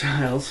finish doing the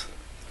tiles.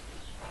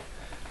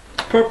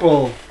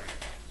 Purple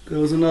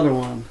goes another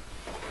one.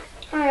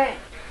 Alright.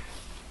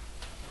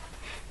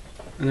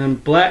 And then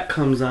black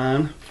comes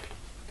on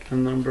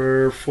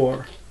number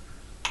 4.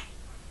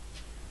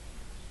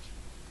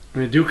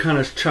 And I do count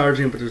as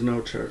charging, but there's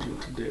no charging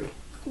to do.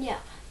 Yeah.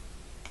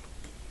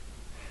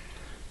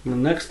 And the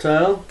next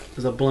tile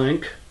is a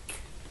blank.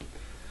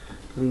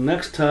 The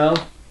next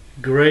tile,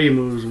 gray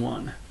moves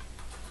 1.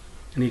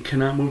 And he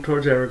cannot move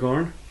towards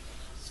Aragorn.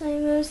 So he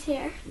moves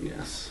here.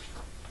 Yes.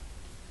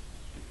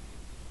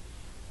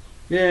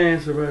 Yeah,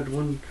 it's a red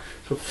one.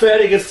 So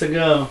Fatty gets to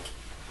go.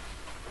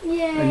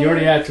 Yeah. And you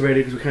already activated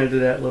because we kind of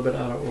did that a little bit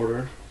out of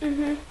order.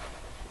 Mm-hmm.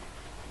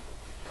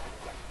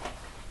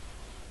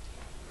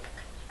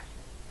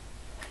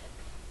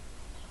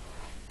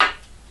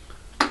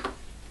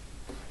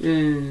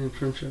 Yeah,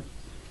 friendship.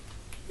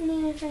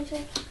 Yeah,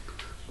 friendship.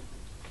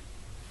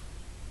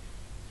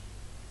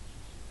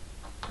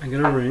 I get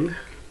a ring.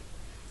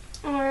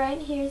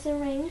 Alright, here's a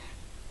ring.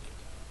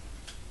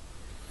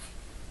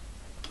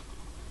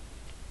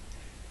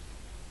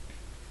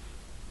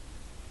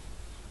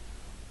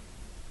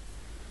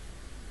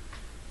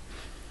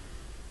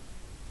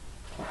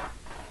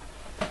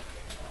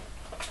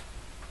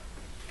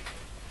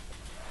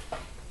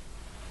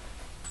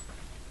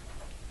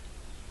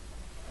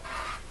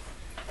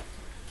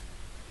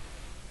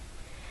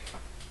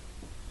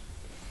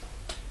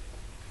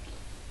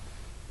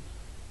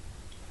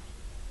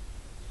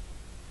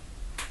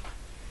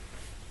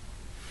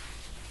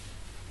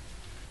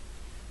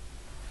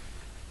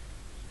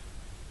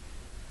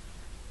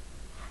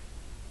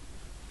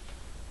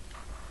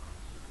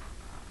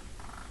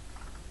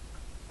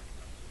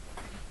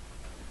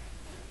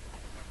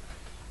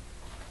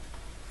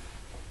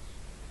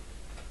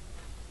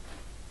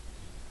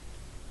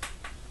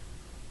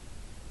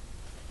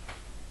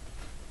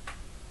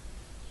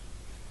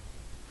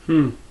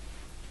 I'm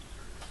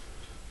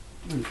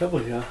in trouble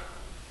here.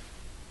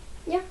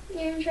 Yeah,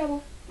 you're in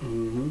trouble.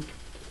 Mm-hmm.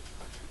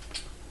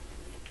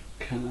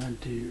 Can I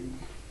do?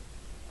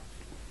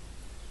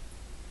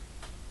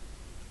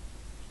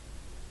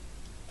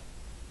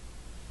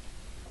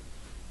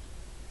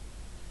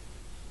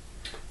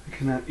 I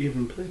cannot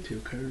even play 2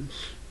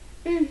 cards.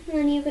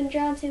 Then you can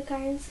draw 2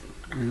 cards.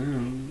 I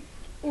know.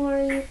 Or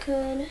you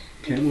could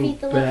Can't defeat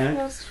move the back.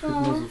 leftmost foe.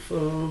 Leftmost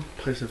foe.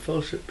 Place a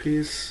fellowship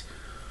piece.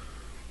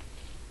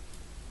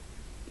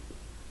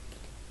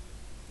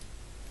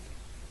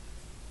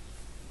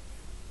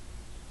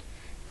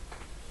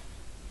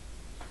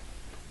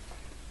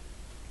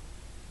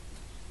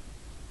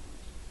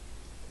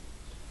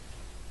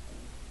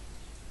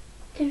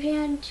 If you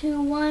had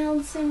 2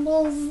 wild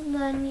symbols,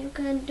 then you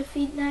could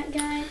defeat that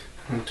guy.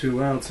 Not 2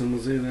 wild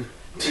symbols either.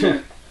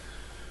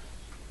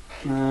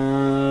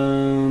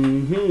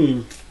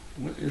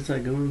 What is I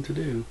going to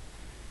do?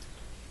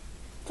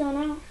 Don't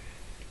know.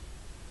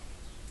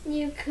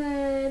 You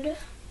could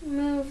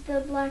move the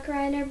Black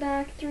Rider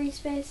back 3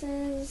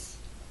 spaces.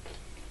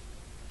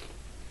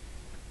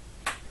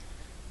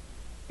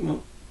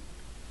 Well,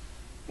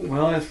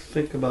 while I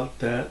think about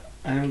that,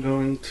 I am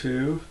going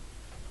to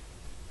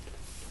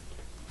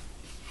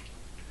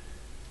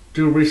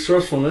do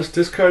resourcefulness.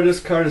 Discard this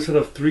card instead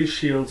of 3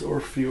 shields or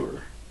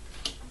fewer.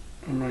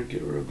 I'm going to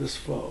get rid of this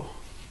foe.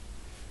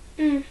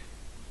 You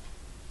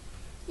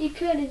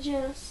could have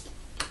just...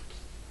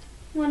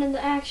 One of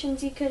the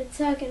actions you could have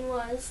taken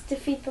was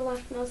defeat the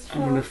leftmost foe.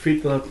 I'm going to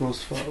defeat the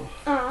leftmost foe.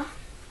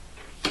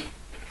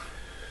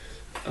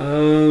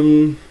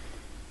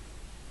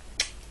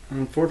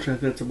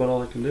 Unfortunately, that's about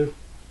all I can do.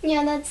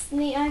 Yeah, that's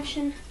the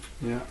action.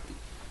 Yeah.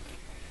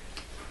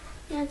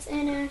 That's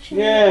an action.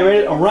 Yeah, I made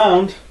it a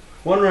round.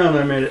 1 round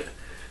I made it.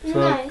 So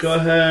Nice. go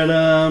ahead,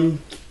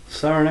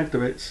 Siren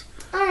activates.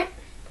 Alright.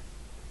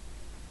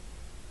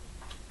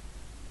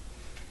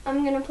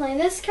 I'm gonna play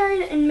this card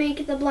and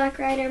make the Black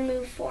Rider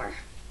move 4.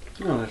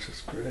 Oh, that's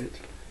just great.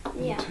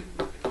 Yeah.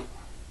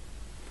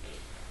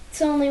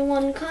 It's only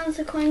 1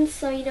 consequence,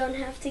 so you don't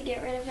have to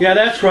get rid of it. Yeah,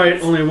 that's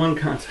right. Only 1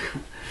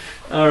 consequence.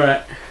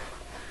 Alright.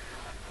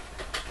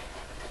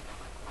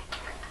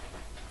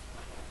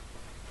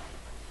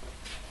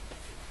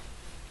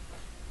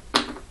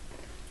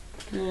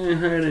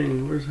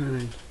 Hiding. Where's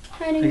hiding?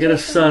 Hiding I get a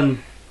just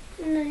sun.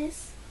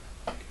 Nice.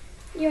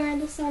 You are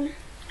the sun.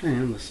 I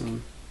am the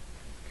sun.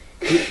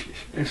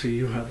 Actually,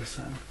 you are the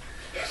sun.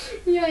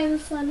 You are the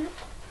sun.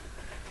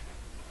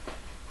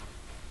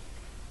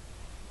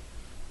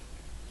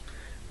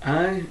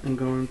 I am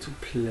going to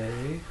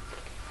play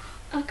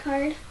A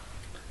card.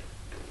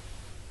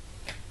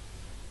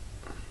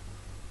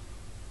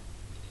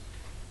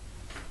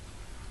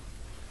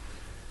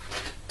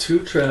 two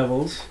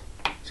travels,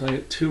 so I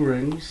get 2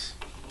 rings.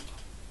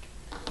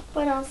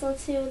 But also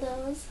 2 of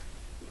those.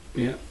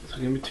 Yeah, so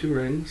give me 2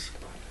 rings.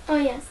 Oh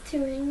yes,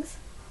 2 rings.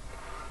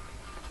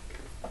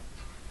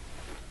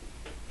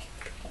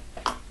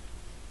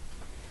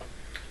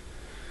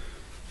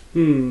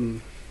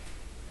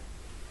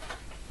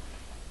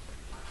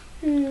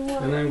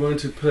 What? And I'm going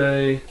to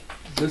play,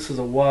 this is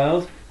a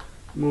wild,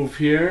 move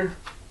here,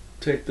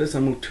 take this, I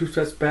move 2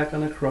 steps back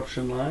on the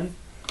corruption line.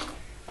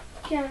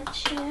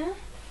 Gotcha.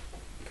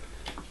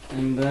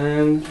 And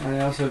then I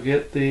also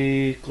get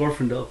the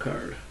Glorfindel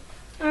card.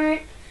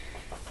 Alright.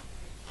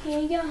 Here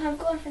you go, have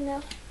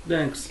Glorfindel.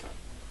 Thanks.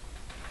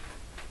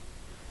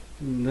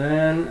 And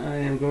then I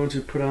am going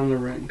to put on the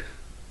ring.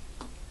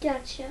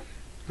 Gotcha.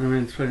 I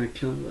mean, it's probably going to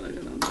kill me, but I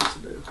got nothing else to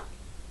do.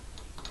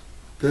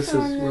 This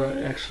So is where I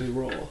then- actually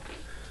roll.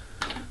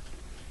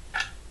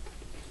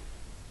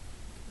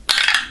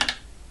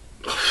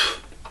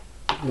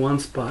 One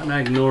spot, and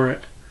I ignore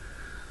it.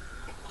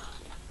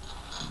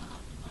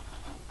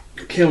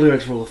 Can't believe I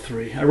just rolled a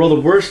 3. I rolled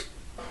the worst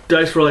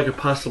dice roll I could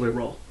possibly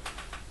roll.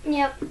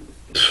 Yep.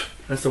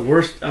 That's the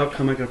worst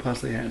outcome I could have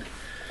possibly had.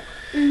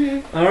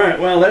 Mm-hmm. Alright,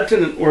 well, that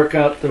didn't work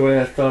out the way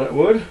I thought it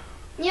would.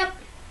 Yep.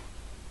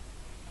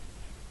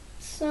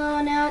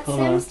 So now it's Hold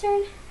Sam's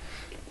turn.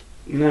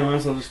 No, I might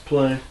as well just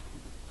play.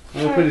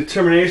 I'm going to Sure. play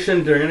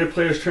Determination. During any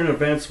player's turn,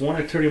 advance 1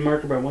 activity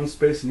marker by 1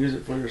 space and use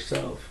it for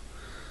yourself.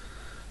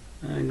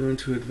 I'm going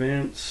to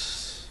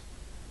advance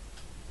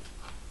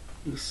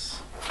this.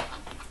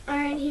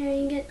 Alright, here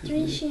you get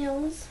 3 Mhm.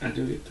 shields. I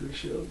do get 3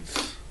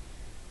 shields.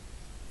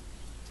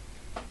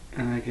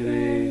 And I get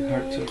And a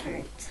heart a token.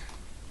 heart.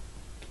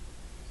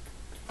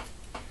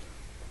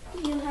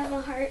 You have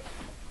a heart.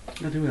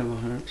 I do have a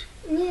heart.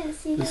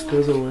 Yes, you This do.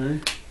 goes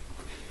away.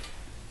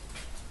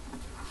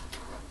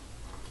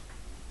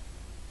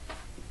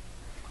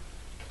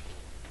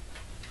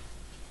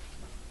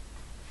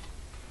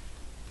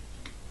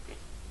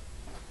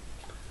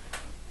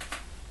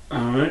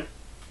 Alright.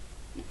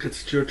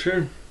 It's your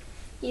turn.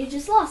 You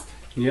just lost.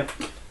 Yep.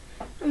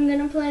 I'm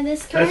gonna play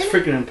this card. That's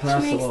freaking Which makes the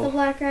impossible.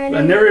 Black Rider.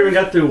 I never even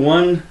got through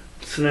 1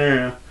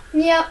 scenario.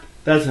 Yep.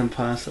 That's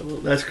impossible.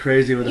 That's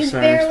crazy with a You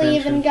Siren barely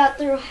expansion. even got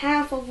through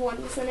half of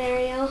 1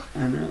 scenario.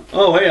 I know.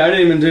 Oh wait, I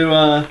didn't even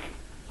do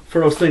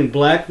Furrow's thing.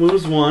 Black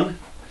moves 1.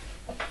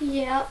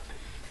 Yep.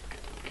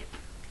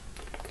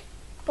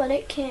 But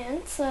it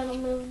can't, so it'll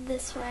move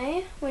this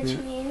way, which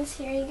means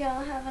here you go,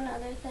 have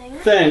another thing.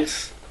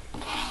 Thanks.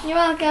 You're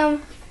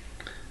welcome.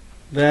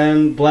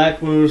 Then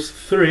black moves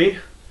 3.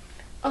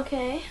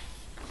 Okay.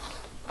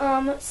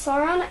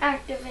 Sauron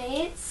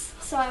activates,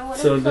 so I would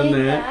So have done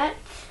played that. that,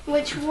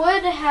 which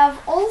would have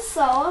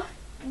also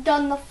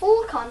done the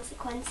full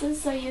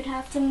consequences, so you'd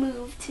have to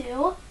move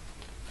too.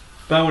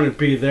 If I wouldn't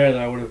be there,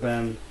 that would have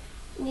been...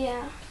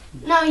 Yeah.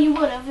 No, you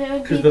would have. It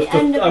would be Because the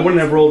end of I wouldn't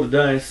your have rolled the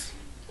dice.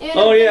 turn. It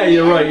would Oh have yeah, been the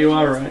you're end right, of you your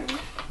are right. turn.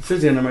 This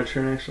is the end of my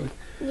turn, actually.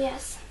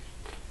 Yes.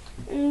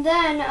 And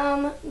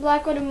then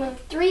black would have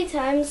moved 3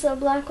 times, so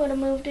black would have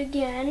moved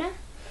again.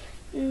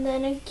 And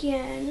then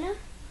again.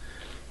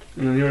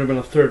 And then you would have been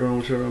a third one,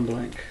 which would have been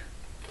blank.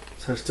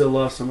 So I still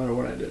lost no matter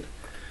what I did.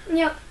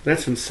 Yep.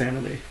 That's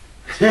insanity.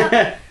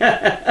 Like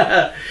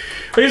I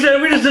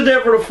said, we just did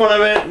that for the fun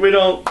of it. We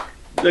don't,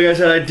 like I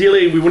said,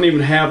 ideally we wouldn't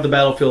even have the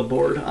battlefield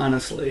board,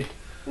 honestly.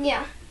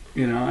 Yeah.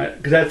 You know,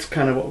 because that's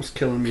kind of what was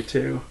killing me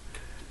too.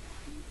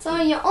 So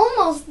you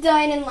almost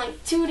died in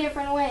like 2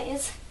 different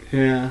ways.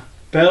 Yeah.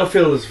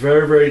 Battlefield is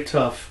very, very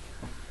tough.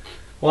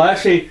 Well,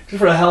 actually, just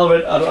for the hell of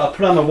it, I'll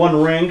put on the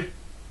 1 ring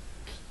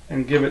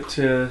and give it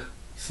to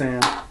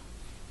Sam.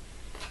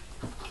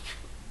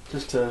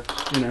 Just to,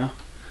 you know.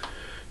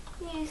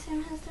 Yeah,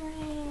 Sam has the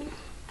ring.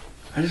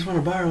 I just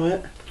want to borrow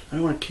it. I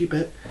don't want to keep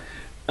it.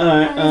 Oh,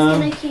 Alright, he's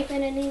gonna keep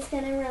it and he's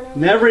gonna run away.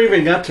 never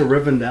even got to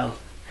Rivendell.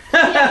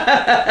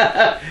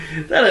 That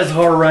is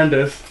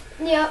horrendous.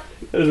 Yep.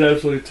 That is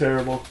absolutely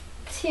terrible.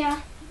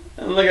 Yeah.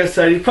 And like I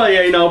said, you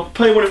probably,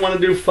 probably wouldn't want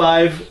to do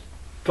 5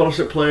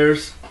 Fellowship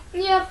players.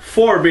 Yep.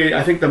 4 would be,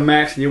 I think, the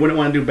max, and you wouldn't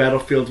want to do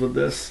battlefields with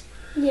this.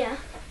 Yeah.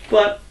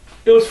 But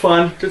it was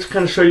fun, just to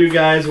kind of show you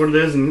guys what it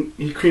is, and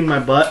you creamed my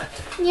butt.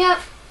 Yep.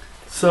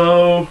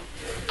 So,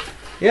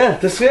 yeah,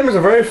 this game is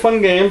a very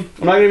fun game.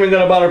 I'm not even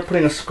going to bother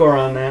putting a score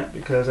on that,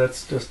 because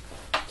that's just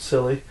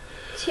silly.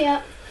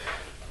 Yep.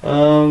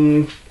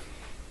 Yeah,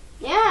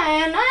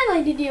 and I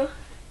like to do.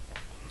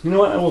 You know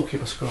what? I will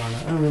keep a score on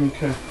that. I don't even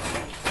care.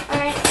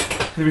 Alright.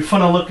 It'll be fun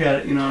to look at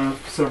it, in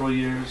several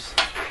years.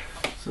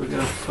 So we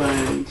gotta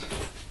find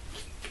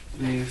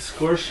the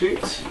score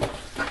sheet.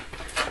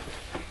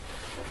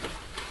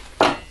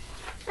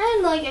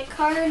 I'd like a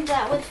card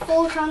that with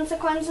full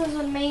consequences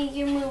would make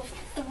you move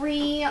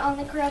 3 on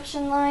the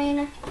corruption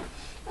line.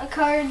 A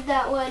card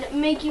that would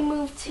make you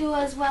move 2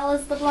 as well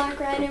as the Black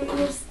Rider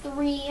moves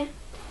 3.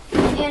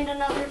 And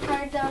another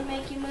card that would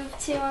make you move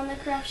 2 on the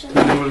corruption You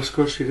know line. what a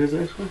score sheet is,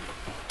 actually?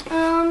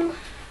 I'm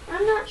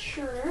not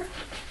sure.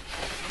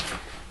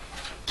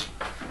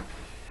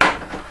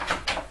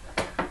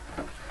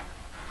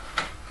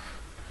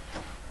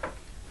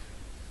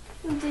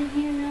 Did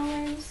you know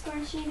where the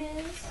score sheet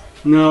is?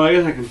 No, I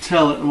guess I can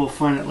tell it, and we'll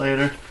find it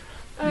later.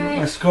 My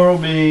Alright. score will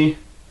be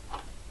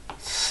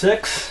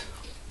 6,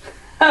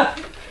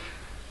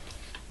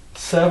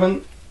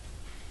 7.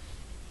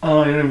 Oh,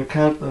 you didn't even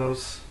count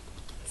those.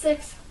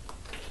 6.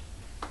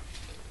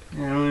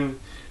 Yeah,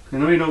 I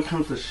know you don't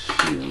count the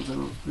shields, I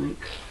don't think.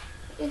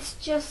 It's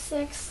just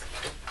 6.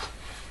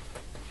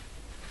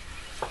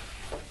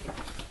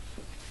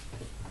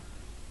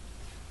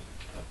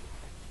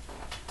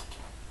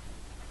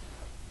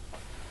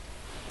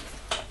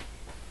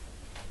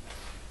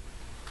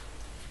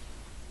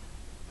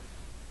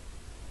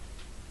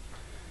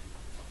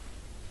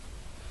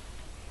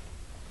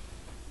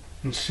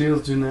 And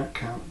shields do not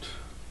count.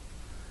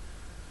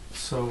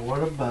 So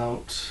what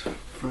about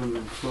friend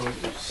and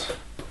foes?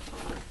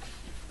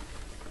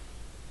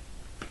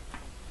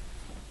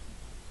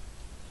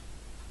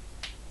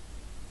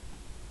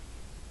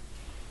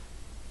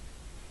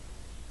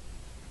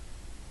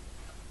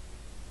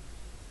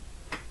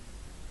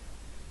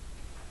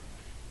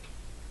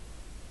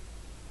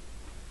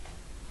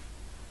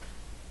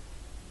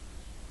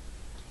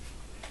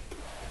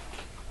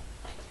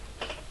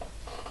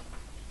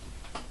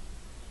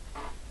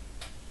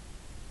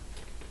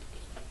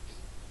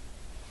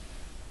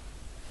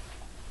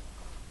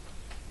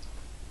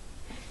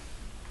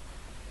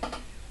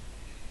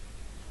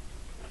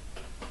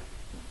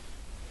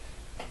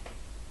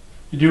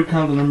 You do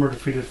count the number of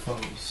defeated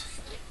foes.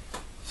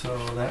 So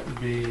that would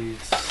be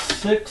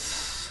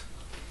 6,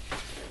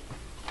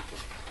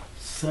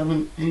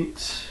 7,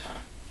 8,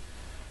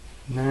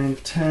 9,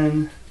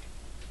 10.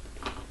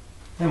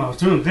 Damn, I was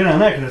doing good on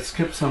that because I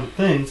skipped some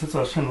things. That's what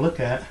I was trying to look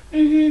at.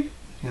 Mm-hmm.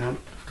 You know,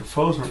 the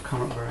foes weren't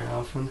coming up very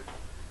often.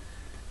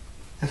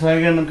 And so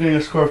I ended up getting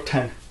a score of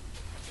 10.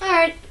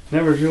 Alright.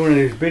 Never drew one of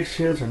these big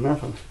shields or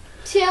nothing.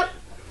 Yep.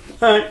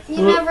 Alright. You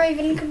never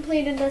even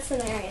completed the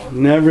scenario.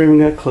 Never even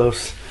got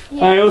close.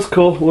 Yeah. Alright, it was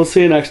cool. We'll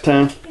see you next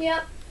time.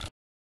 Yep.